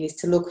need is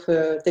to look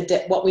for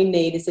what we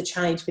need is the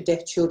change for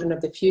deaf children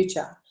of the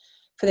future,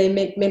 for their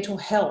mental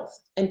health,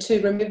 and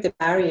to remove the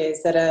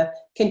barriers that are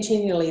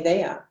continually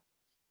there.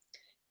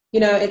 You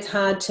know, it's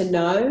hard to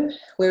know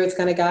where it's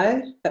going to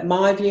go, but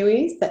my view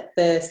is that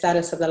the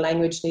status of the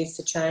language needs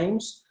to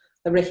change,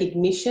 the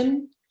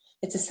recognition.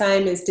 It's the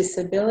same as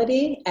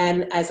disability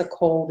and as a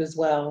CALD as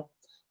well,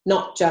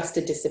 not just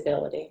a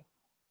disability.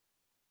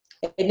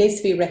 It needs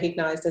to be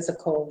recognised as a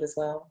CALD as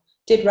well.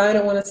 Did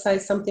Rona want to say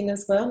something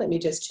as well? Let me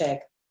just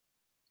check.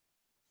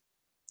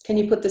 Can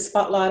you put the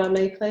spotlight on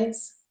me,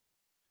 please?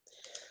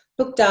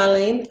 Look,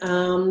 Darlene,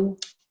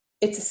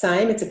 it's the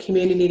same. It's a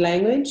community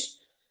language,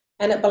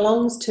 and it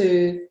belongs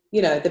to,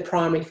 you know, the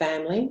primary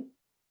family.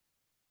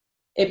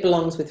 It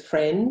belongs with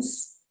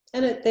friends,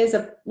 and there's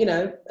a, you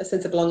know, a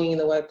sense of belonging in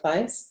the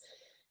workplace.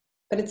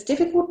 But it's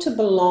difficult to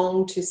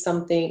belong to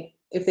something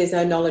if there's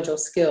no knowledge or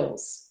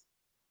skills.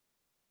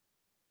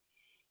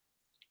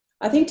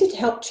 I think to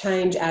help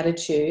change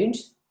attitude,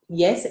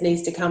 yes, it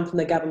needs to come from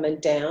the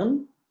government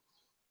down.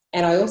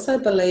 And I also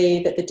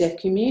believe that the deaf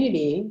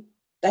community,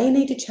 they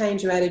need to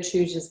change their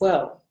attitudes as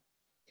well.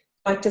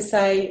 Like to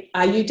say,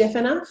 are you deaf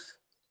enough?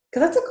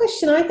 Because that's a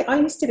question I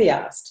used to be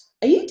asked.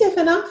 Are you deaf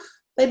enough?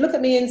 They'd look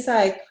at me and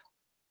say,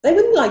 they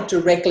wouldn't like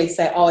directly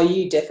say, oh, are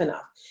you deaf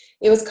enough?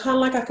 It was kind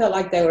of like I felt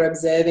like they were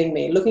observing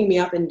me, looking me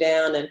up and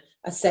down and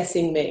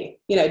assessing me.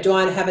 You know, do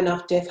I have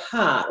enough deaf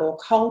heart or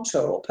culture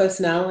or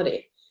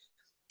personality?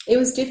 It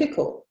was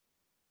difficult.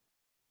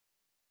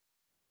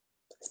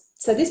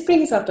 So this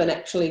brings up an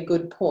actually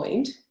good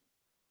point,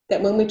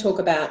 that when we talk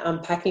about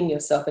unpacking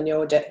yourself and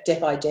your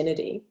deaf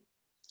identity,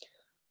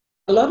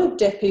 a lot of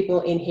deaf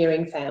people in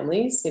hearing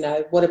families, you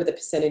know, whatever the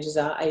percentages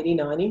are, 80,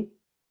 90,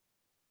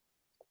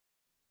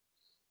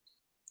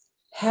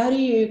 how do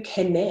you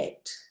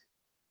connect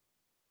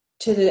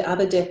to the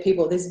other deaf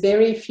people? There's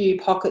very few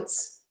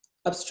pockets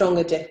of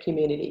stronger deaf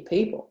community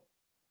people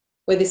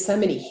where there's so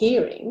many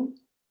hearing.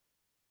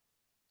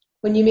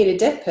 When you meet a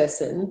deaf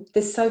person,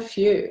 there's so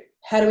few.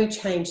 How do we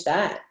change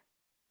that?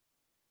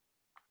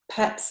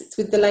 Perhaps it's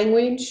with the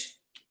language.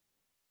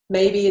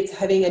 Maybe it's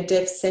having a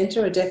deaf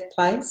centre, a deaf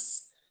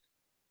place,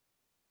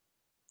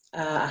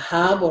 a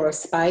hub or a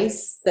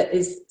space that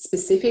is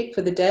specific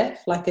for the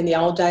deaf, like in the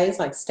old days,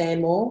 like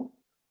Stanmore.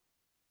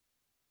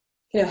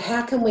 You know,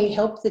 how can we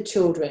help the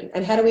children,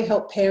 and how do we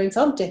help parents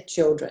of deaf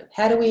children?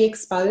 How do we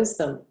expose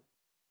them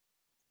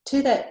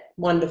to that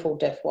wonderful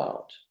deaf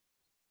world?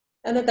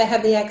 And that they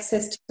have the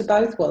access to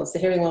both worlds, the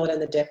hearing world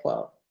and the deaf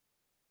world.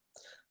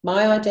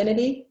 My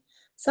identity,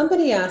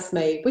 somebody asked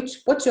me,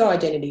 what's your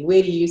identity?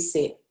 Where do you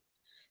sit?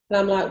 And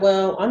I'm like,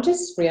 well, I'm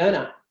just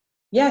Riona.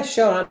 Yeah,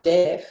 sure, I'm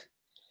deaf.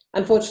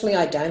 Unfortunately,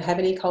 I don't have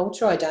any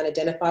culture. I don't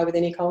identify with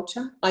any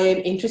culture. I am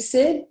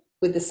interested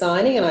with the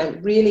signing and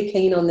I'm really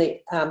keen on the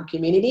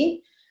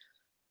community.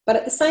 But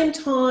at the same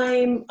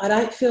time, I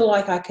don't feel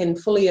like I can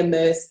fully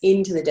immerse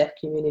into the deaf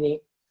community,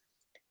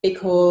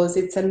 because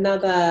it's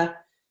another,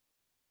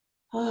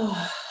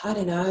 I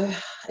don't know.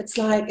 It's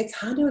like, it's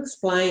hard to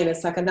explain.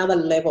 It's like another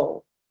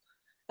level.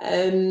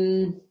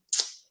 You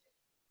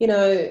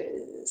know,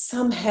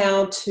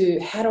 somehow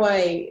how do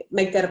I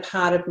make that a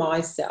part of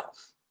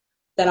myself?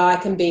 that I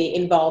can be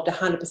involved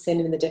 100%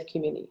 in the deaf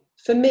community.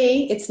 For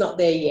me, it's not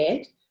there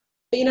yet,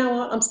 but you know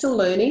what? I'm still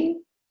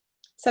learning.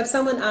 So if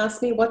someone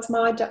asks me, what's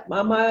my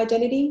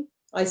identity?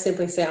 I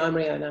simply say, I'm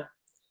Riona.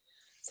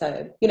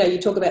 So, you know, you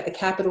talk about the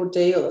capital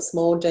D or the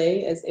small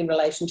d as in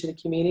relation to the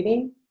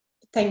community.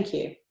 Thank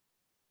you.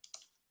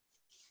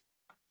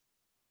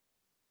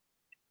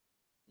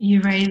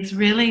 You raise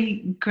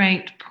really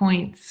great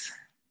points,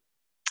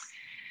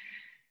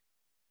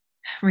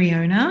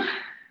 Riona.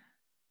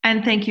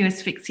 And thank you,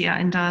 Asphyxia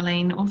and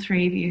Darlene. All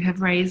three of you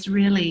have raised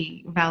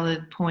really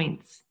valid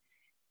points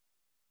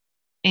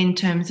in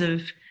terms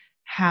of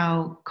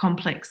how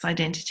complex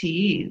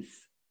identity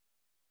is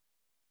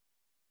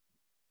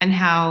and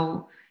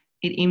how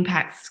it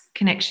impacts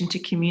connection to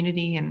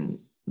community and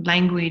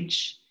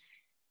language,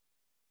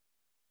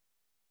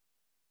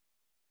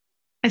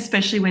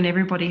 especially when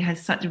everybody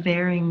has such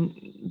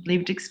varying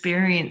lived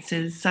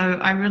experiences. So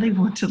I really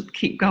want to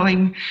keep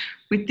going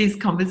with this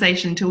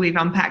conversation until we've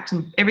unpacked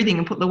everything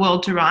and put the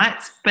world to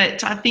rights.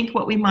 But I think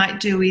what we might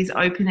do is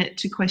open it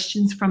to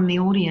questions from the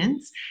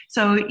audience.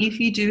 So if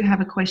you do have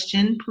a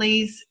question,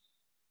 please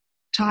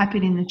type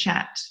it in the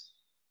chat,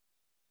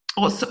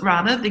 or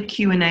rather the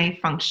Q&A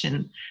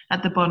function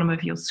at the bottom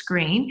of your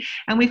screen.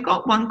 And we've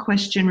got one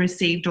question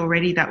received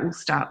already that we'll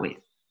start with.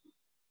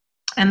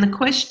 And the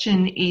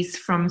question is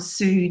from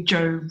Sue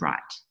Jo Wright.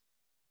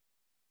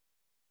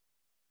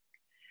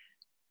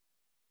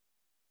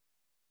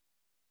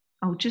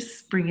 I'll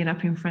just bring it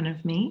up in front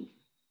of me.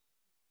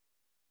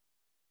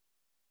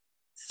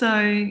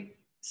 So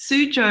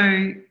Sue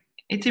Jo,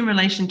 it's in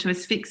relation to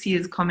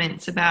Asphyxia's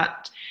comments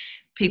about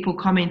people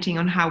commenting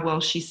on how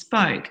well she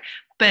spoke.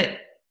 But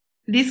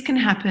this can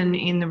happen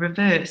in the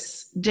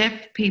reverse.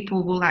 Deaf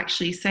people will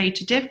actually say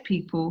to deaf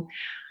people,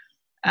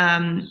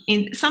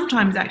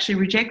 sometimes actually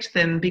reject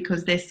them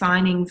because their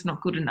signing's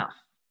not good enough.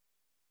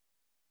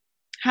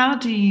 How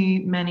do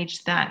you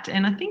manage that?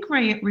 And I think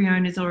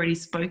Riona's already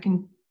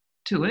spoken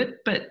to it,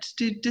 but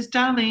does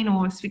Darlene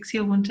or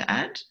Asphyxia want to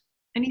add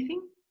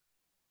anything?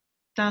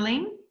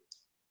 Darlene?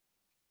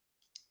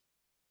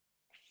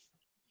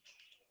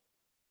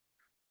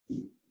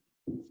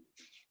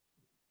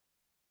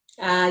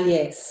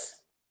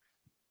 Yes.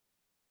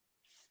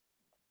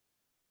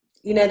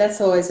 You know, that's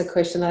always a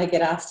question that I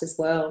get asked as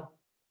well.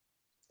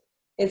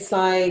 It's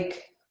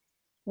like,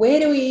 where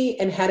do we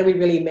and how do we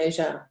really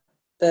measure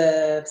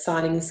the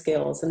signing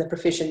skills and the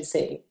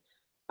proficiency?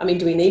 I mean,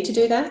 do we need to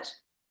do that?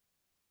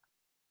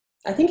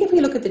 I think if we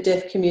look at the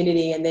deaf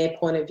community and their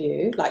point of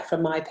view, like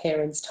from my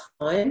parents'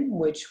 time,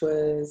 which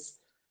was,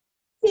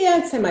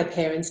 I'd say my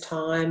parents'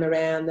 time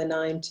around the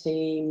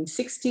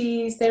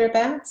 1960s,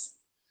 thereabouts.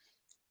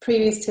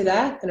 Previous to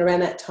that and around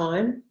that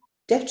time,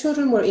 deaf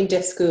children were in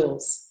deaf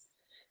schools,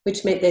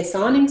 which meant their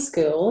signing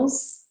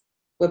skills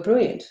were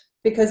brilliant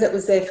because it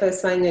was their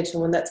first language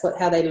and that's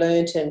how they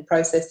learnt and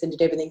processed and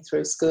did everything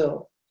through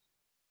school.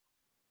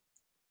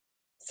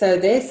 So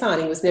their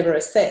signing was never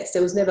assessed.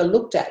 It was never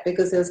looked at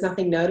because there was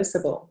nothing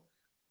noticeable.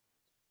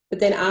 But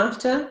then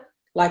after,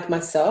 like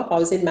myself, I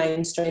was in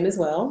mainstream as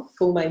well,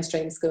 full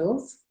mainstream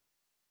schools.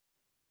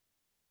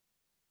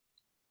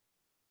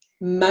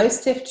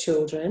 Most deaf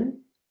children,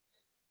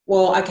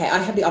 I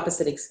had the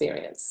opposite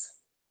experience.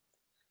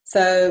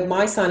 So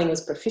my signing was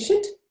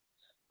proficient,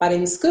 but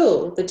in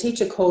school, the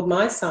teacher called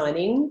my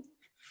signing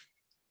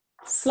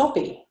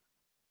sloppy.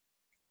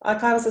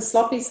 Like I was a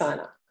sloppy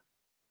signer.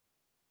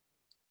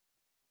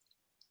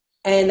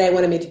 And they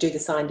wanted me to do the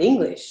signed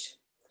English,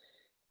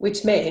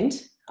 which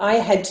meant I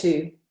had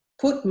to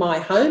put my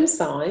home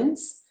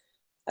signs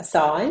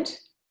aside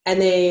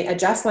and then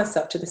adjust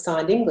myself to the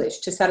signed English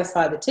to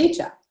satisfy the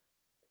teacher,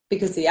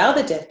 because the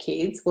other deaf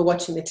kids were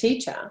watching the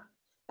teacher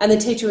and the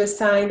teacher was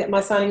saying that my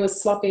signing was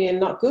sloppy and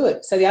not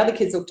good. So the other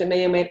kids looked at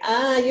me and went,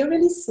 you're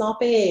really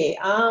sloppy.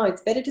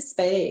 It's better to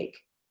speak.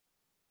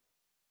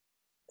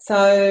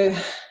 So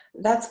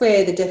that's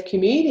where the deaf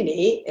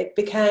community, it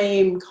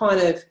became kind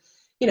of,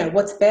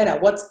 what's better,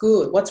 what's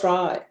good, what's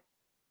right.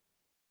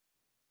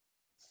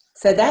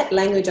 So that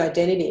language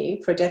identity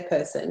for a deaf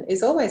person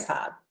is always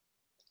hard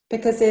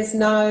because there's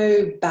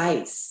no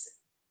base,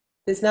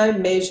 there's no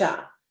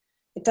measure.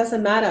 It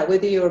doesn't matter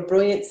whether you're a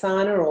brilliant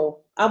signer or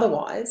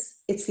otherwise,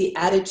 it's the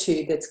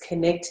attitude that's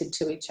connected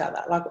to each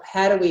other. Like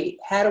how do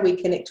we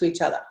connect to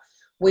each other?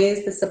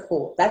 Where's the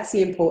support? That's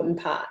the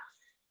important part.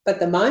 But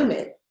at the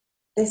moment,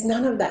 there's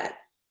none of that.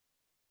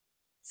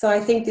 So I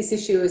think this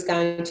issue is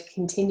going to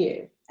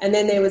continue. And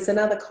then there was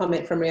another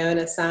comment from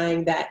Riona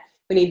saying that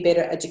we need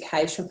better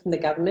education from the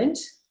government.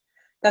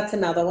 That's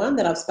another one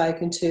that I've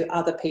spoken to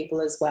other people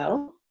as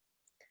well.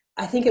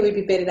 I think it would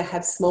be better to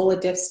have smaller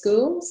deaf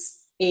schools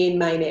in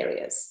main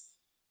areas.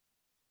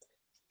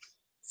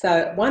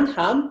 So one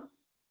hub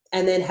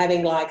and then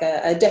having like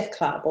a deaf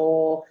club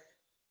or,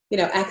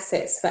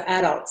 access for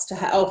adults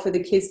for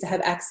the kids to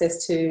have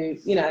access to,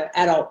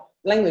 adult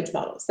language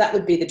models. That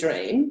would be the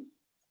dream.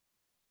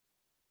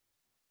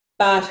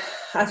 But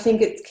I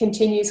think it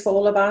continues for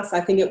all of us. I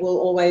think it will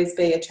always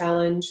be a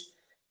challenge.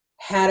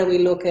 How do we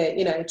look at,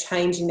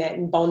 changing that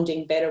and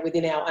bonding better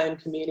within our own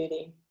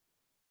community?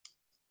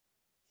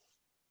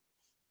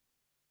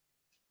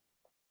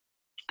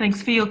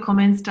 Thanks for your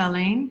comments,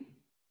 Darlene.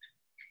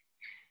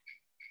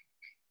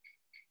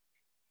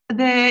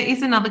 There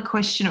is another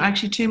question, or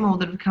actually two more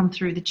that have come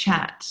through the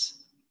chat.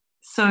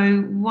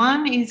 So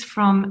one is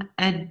from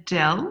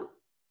Adele.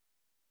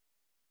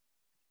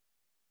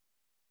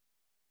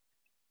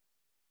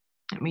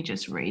 Let me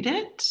just read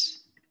it.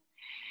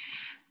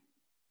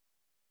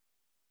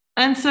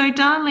 And so,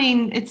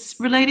 Darlene, it's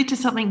related to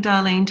something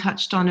Darlene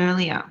touched on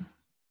earlier.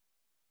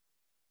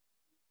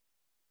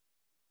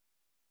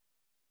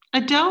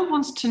 Adele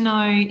wants to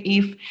know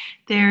if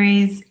there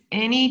is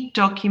any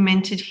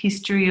documented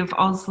history of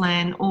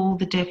Auslan or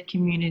the deaf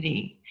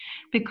community,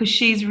 because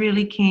she's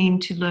really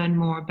keen to learn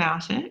more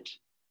about it.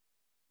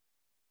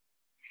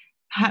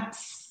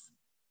 Perhaps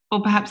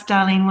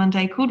Darlene one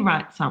day could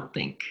write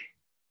something.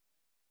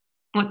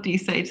 What do you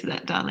say to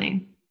that,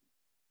 Darlene?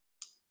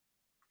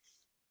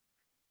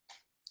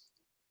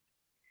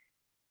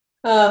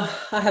 I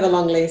have a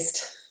long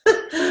list.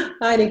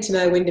 I need to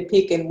know when to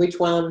pick and which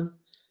one.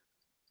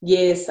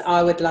 Yes,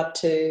 I would love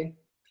to.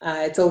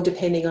 It's all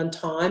depending on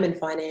time and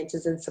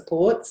finances and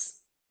supports.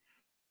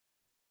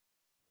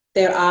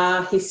 There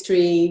are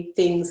history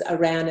things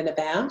around and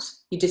about.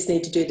 You just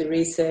need to do the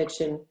research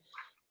and,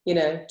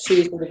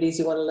 choose what it is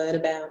you want to learn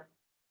about.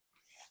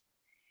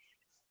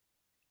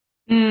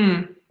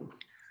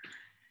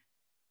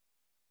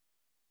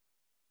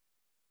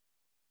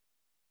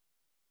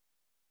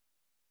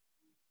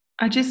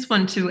 I just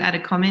want to add a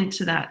comment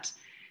to that.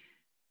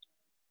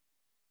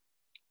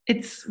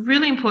 It's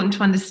really important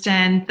to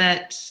understand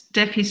that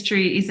deaf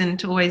history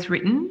isn't always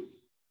written.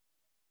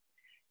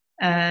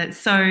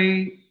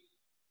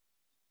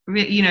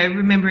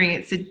 Remembering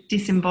it's a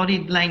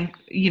disembodied language,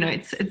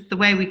 it's the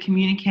way we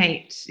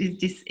communicate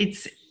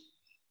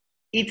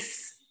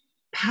it's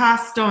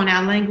passed on.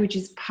 Our language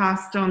is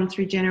passed on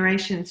through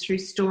generations, through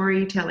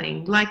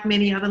storytelling, like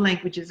many other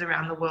languages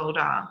around the world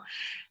are.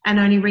 And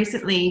only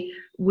recently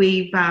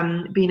we've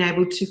been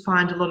able to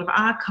find a lot of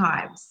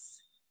archives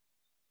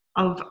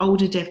of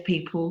older deaf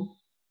people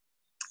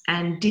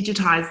and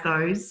digitise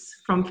those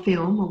from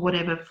film or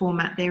whatever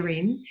format they're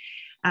in,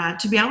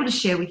 to be able to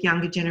share with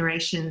younger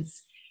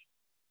generations.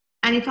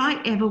 And if I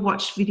ever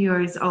watch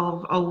videos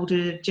of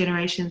older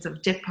generations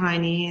of deaf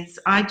pioneers,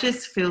 I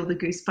just feel the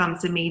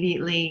goosebumps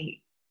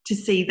immediately to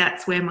see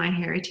that's where my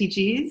heritage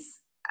is.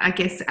 I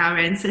guess our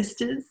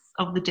ancestors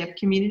of the deaf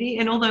community.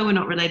 And although we're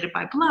not related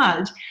by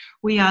blood,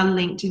 we are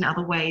linked in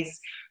other ways.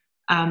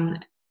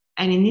 And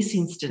in this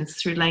instance,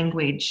 through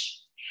language.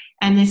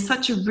 And there's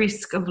such a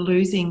risk of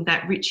losing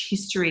that rich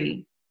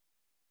history.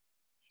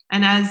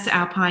 And as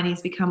our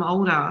pioneers become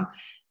older,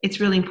 it's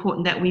really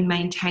important that we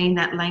maintain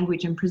that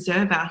language and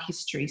preserve our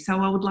history. So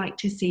I would like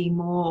to see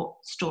more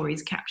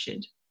stories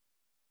captured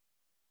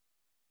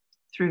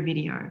through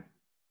video.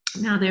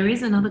 Now, there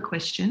is another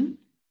question.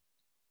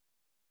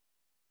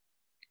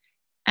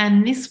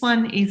 And this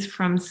one is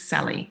from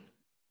Sally.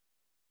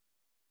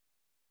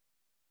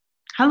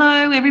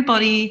 Hello,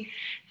 everybody.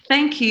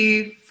 Thank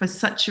you for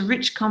such a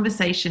rich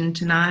conversation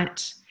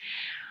tonight.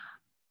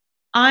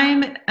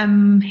 I'm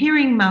a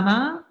hearing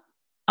mother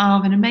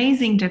of an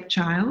amazing deaf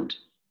child.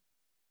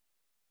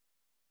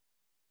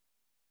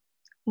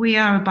 We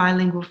are a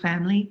bilingual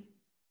family.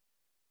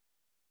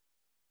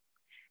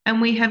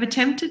 And we have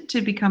attempted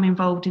to become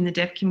involved in the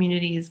deaf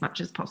community as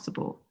much as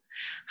possible.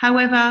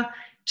 However,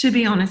 to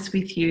be honest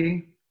with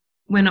you,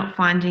 we're not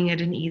finding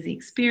it an easy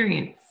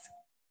experience.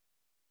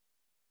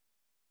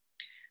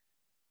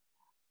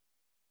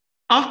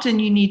 Often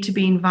you need to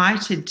be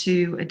invited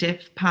to a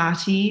deaf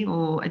party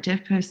or a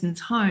deaf person's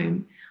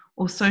home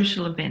or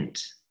social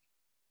event,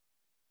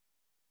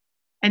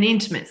 an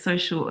intimate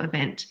social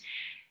event.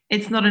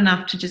 It's not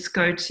enough to just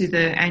go to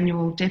the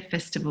annual Deaf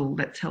Festival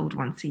that's held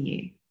once a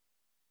year.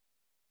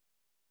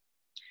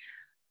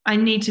 I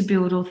need to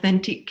build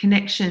authentic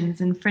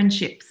connections and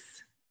friendships.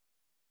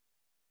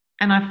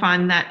 And I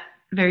find that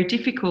very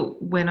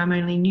difficult when I'm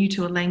only new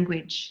to a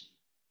language.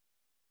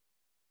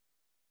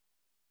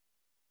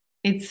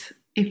 If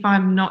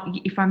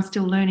I'm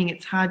still learning,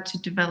 it's hard to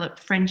develop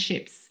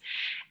friendships.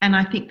 And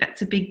I think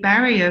that's a big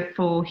barrier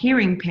for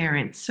hearing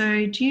parents.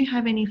 So do you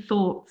have any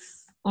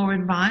thoughts or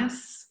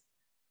advice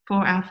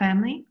for our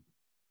family?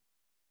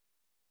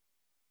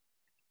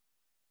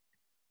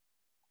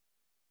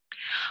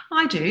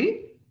 I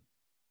do.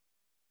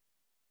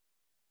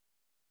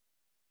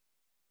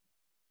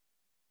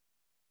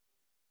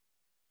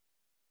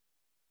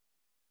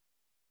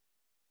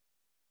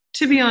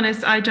 To be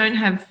honest, I don't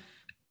have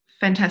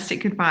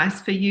fantastic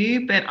advice for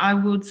you, but I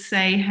would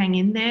say hang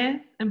in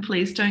there and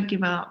please don't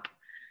give up.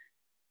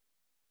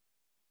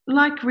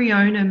 Like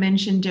Riona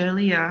mentioned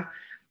earlier,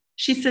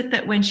 she said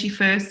that when she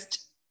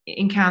first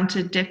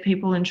encountered deaf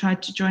people and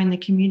tried to join the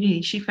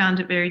community, she found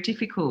it very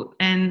difficult.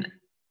 And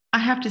I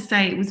have to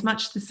say it was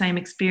much the same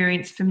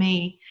experience for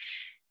me.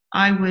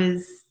 I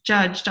was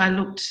judged. I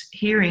looked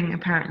hearing,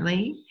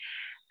 apparently,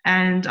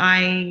 and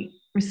I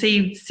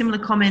received similar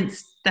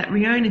comments that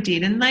Riona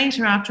did. And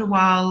later, after a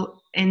while,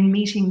 in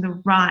meeting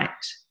the right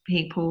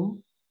people,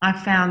 I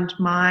found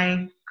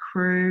my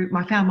crew,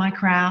 I found my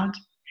crowd,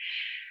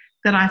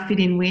 that I fit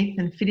in with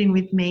and fit in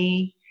with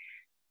me.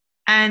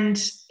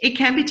 And it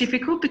can be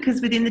difficult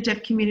because within the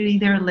deaf community,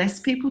 there are less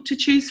people to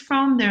choose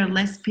from. There are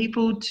less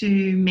people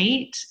to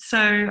meet.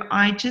 So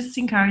I just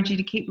encourage you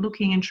to keep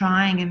looking and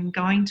trying and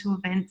going to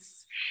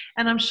events.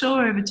 And I'm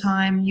sure over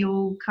time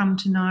you'll come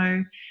to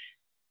know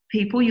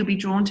people, you'll be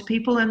drawn to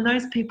people, and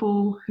those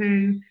people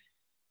who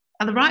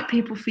are the right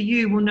people for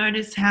you will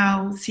notice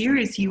how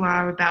serious you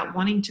are about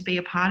wanting to be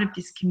a part of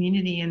this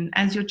community. And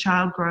as your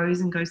child grows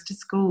and goes to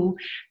school,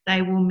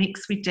 they will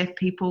mix with deaf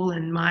people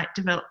and might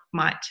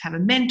have a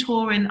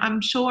mentor. And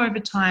I'm sure over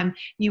time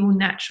you will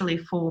naturally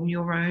form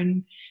your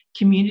own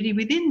community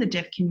within the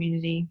deaf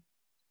community,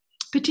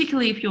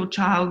 particularly if your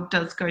child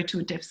does go to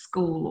a deaf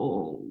school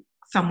or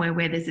somewhere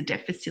where there's a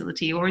deaf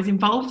facility or is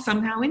involved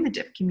somehow in the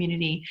deaf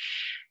community.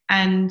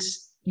 And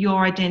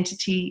your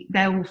identity,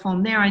 they will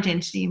form their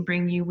identity and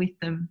bring you with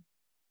them.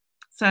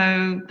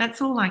 So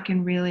that's all I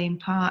can really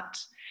impart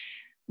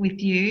with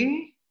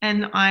you.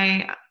 And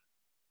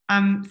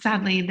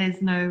sadly,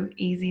 there's no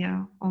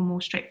easier or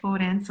more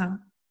straightforward answer.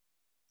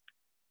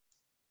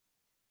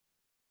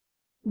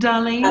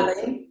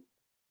 Darlene?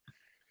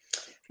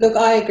 Look,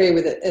 I agree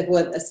with it,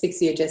 what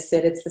Asphyxia just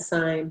said. It's the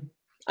same.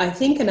 I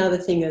think another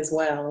thing as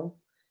well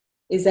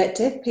is that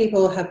deaf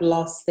people have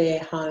lost their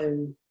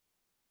home.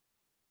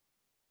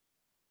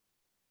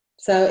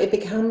 So it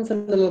becomes a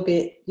little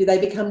bit, they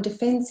become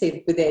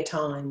defensive with their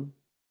time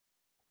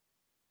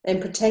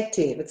and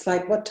protective. It's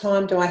like, what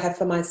time do I have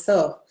for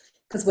myself?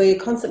 Because we're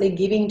constantly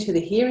giving to the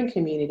hearing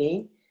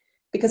community,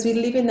 because we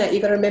live in that,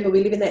 you've got to remember,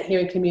 we live in that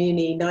hearing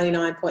community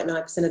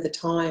 99.9% of the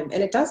time,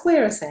 and it does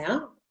wear us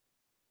out.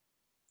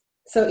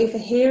 So if a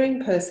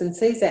hearing person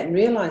sees that and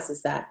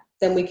realises that,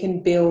 then we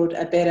can build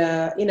a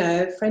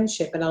better,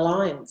 friendship and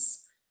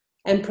alliance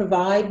and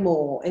provide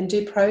more and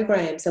do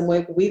programs and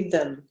work with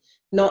them,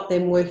 not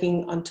them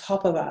working on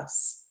top of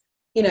us,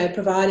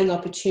 providing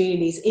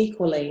opportunities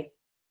equally.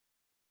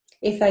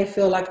 If they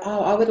feel like,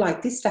 oh, I would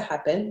like this to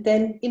happen,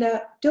 then,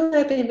 do an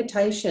open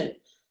invitation.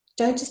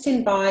 Don't just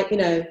invite,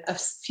 a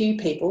few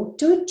people.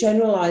 Do a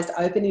generalised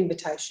open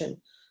invitation,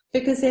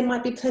 because there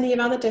might be plenty of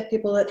other deaf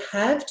people that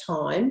have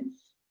time,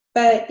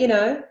 but,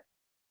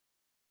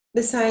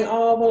 they're saying,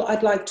 oh, well,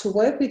 I'd like to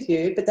work with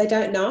you, but they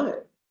don't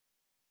know.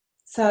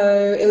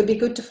 So it would be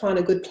good to find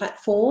a good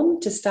platform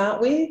to start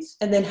with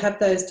and then have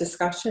those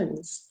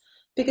discussions,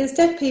 because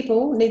deaf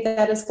people need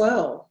that as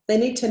well. They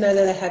need to know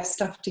that they have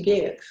stuff to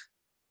give.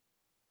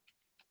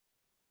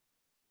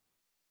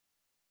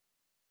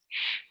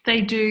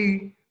 They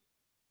do.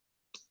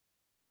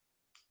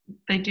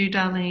 They do,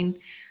 Darlene.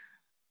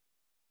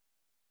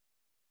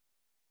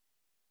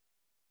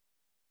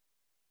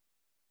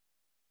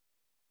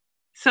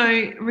 So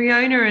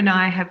Riona and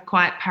I have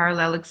quite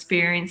parallel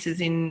experiences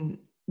in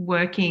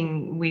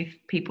working with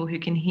people who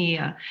can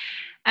hear.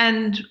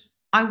 And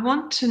I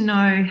want to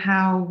know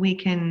how we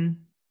can,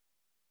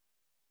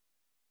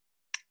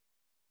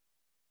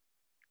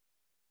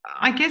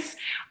 I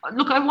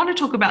want to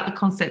talk about the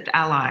concept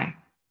ally.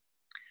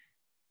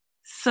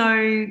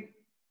 So,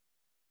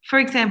 for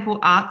example,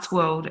 Arts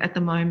World at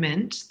the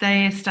moment,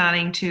 they are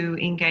starting to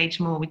engage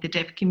more with the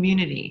deaf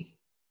community.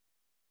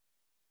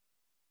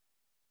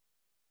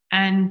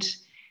 And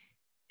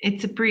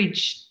it's a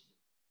bridge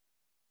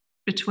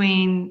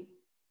between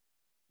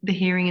the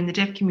hearing and the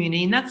deaf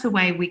community. And that's a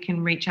way we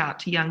can reach out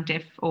to young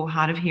deaf or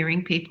hard of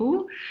hearing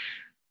people.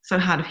 So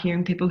hard of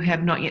hearing people who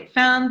have not yet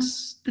found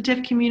the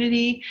deaf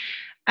community.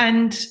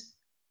 And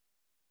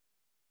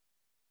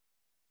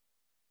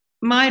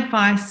my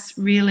advice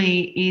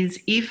really is,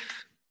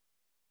 if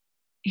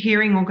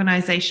hearing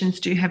organisations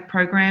do have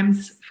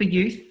programs for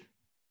youth,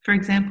 for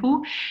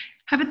example,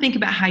 have a think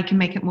about how you can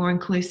make it more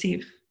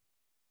inclusive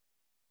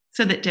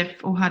so that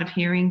deaf or hard of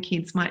hearing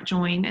kids might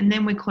join. And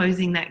then we're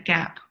closing that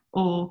gap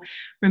or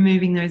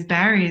removing those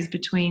barriers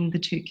between the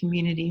two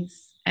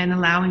communities and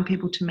allowing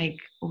people to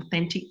make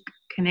authentic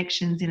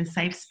connections in a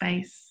safe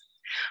space.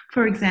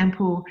 For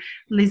example,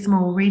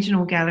 Lismore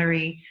Regional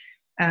Gallery,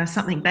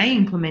 something they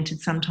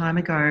implemented some time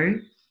ago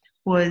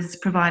was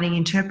providing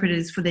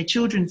interpreters for their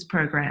children's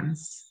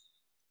programs.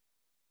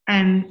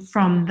 And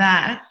from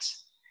that,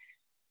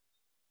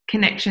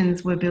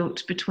 connections were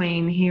built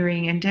between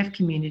hearing and deaf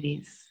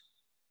communities.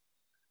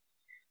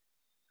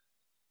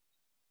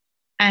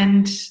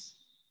 And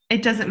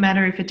it doesn't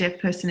matter if a deaf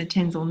person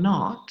attends or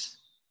not,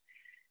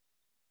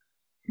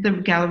 the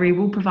gallery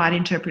will provide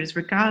interpreters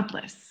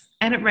regardless.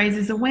 And it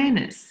raises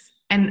awareness,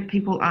 and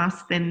people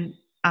ask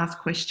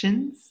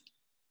questions.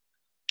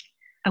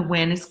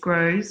 Awareness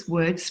grows,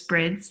 word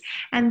spreads,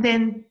 and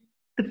then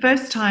the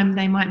first time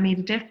they might meet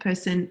a deaf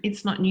person,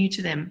 it's not new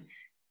to them.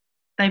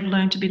 They've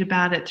learned a bit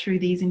about it through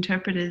these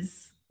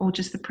interpreters or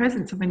just the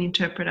presence of an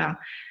interpreter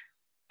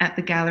at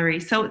the gallery.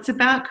 So it's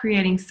about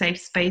creating safe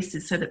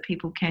spaces so that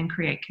people can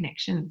create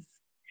connections.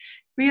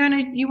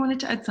 Riona, you wanted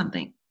to add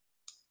something?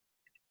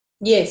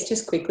 Yes,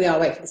 just quickly, I'll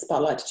wait for the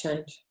spotlight to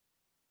change.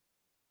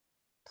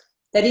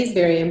 That is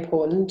very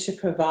important, to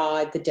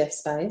provide the deaf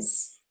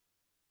space.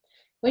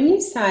 When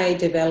you say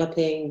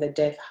developing the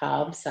deaf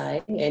hub,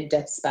 say, and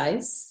deaf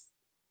space,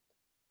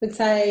 would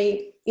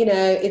say,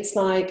 it's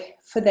like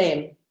for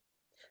them.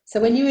 So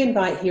when you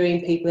invite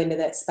hearing people into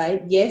that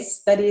space,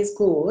 yes, that is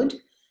good.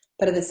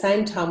 But at the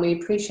same time, we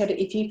appreciate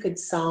it if you could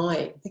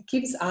sign. It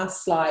gives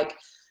us like,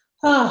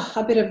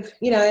 a bit of,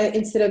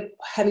 instead of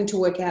having to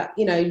work out,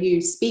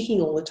 you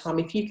speaking all the time,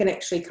 if you can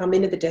actually come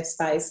into the deaf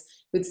space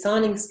with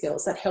signing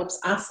skills, that helps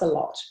us a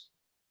lot.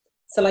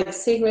 So like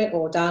Sigrid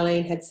or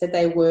Darlene had said,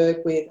 they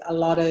work with a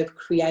lot of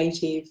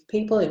creative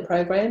people in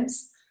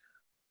programs.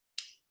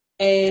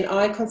 And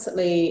I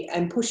constantly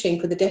am pushing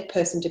for the deaf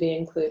person to be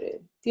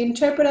included. The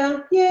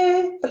interpreter,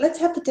 yeah, but let's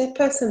have the deaf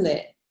person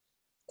there.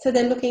 So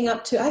they're looking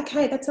up to,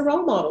 okay, that's a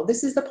role model.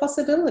 This is the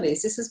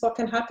possibilities. This is what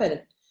can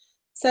happen.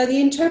 So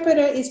the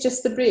interpreter is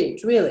just the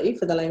bridge, really,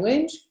 for the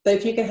language. But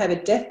if you can have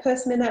a deaf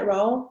person in that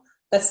role,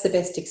 that's the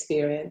best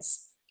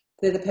experience.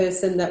 They're the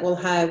person that will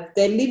have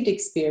their lived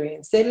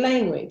experience, their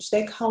language,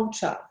 their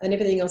culture, and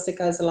everything else that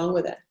goes along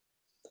with it.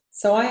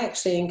 So I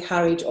actually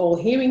encourage all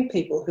hearing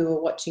people who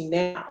are watching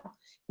now,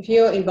 if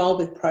you're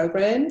involved with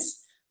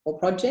programs or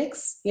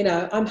projects,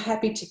 I'm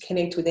happy to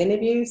connect with any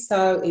of you.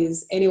 So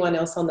is anyone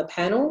else on the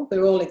panel.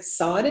 We're all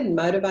excited and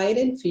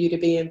motivated for you to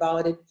be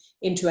invited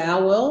into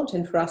our world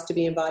and for us to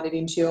be invited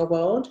into your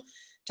world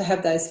to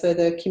have those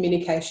further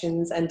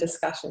communications and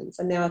discussions.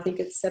 And now I think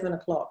it's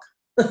 7:00.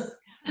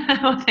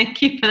 Well,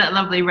 thank you for that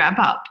lovely wrap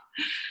up.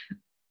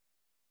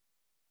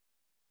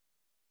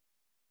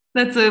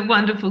 That's a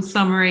wonderful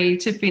summary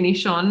to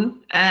finish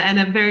on, and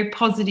a very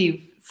positive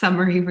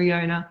summary,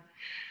 Riona.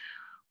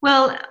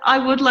 Well, I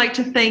would like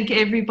to thank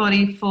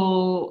everybody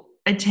for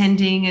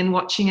attending and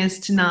watching us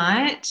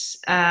tonight,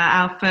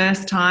 our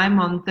first time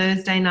on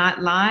Thursday Night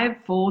Live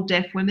for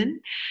deaf women.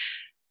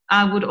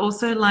 I would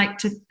also like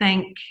to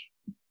thank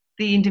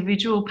the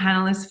individual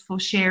panellists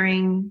for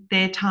sharing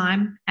their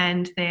time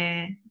and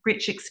their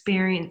rich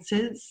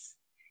experiences.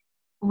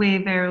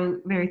 We're very,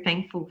 very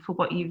thankful for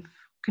what you've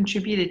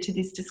contributed to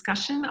this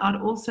discussion. I'd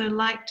also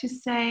like to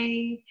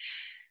say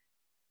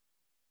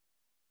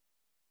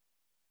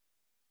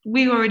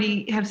we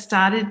already have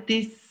started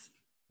this.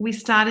 We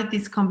started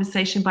this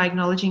conversation by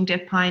acknowledging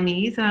deaf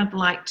pioneers, and I'd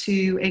like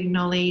to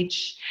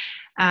acknowledge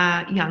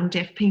young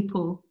deaf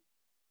people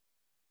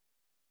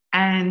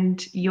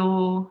and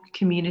your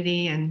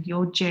community and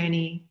your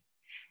journey,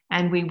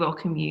 and we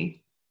welcome you.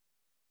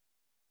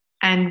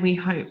 And we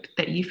hope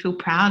that you feel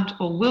proud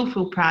or will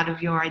feel proud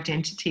of your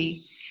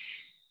identity.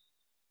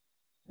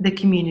 The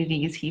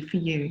community is here for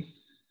you.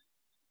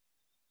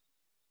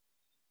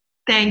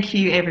 Thank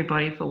you,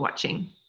 everybody, for watching.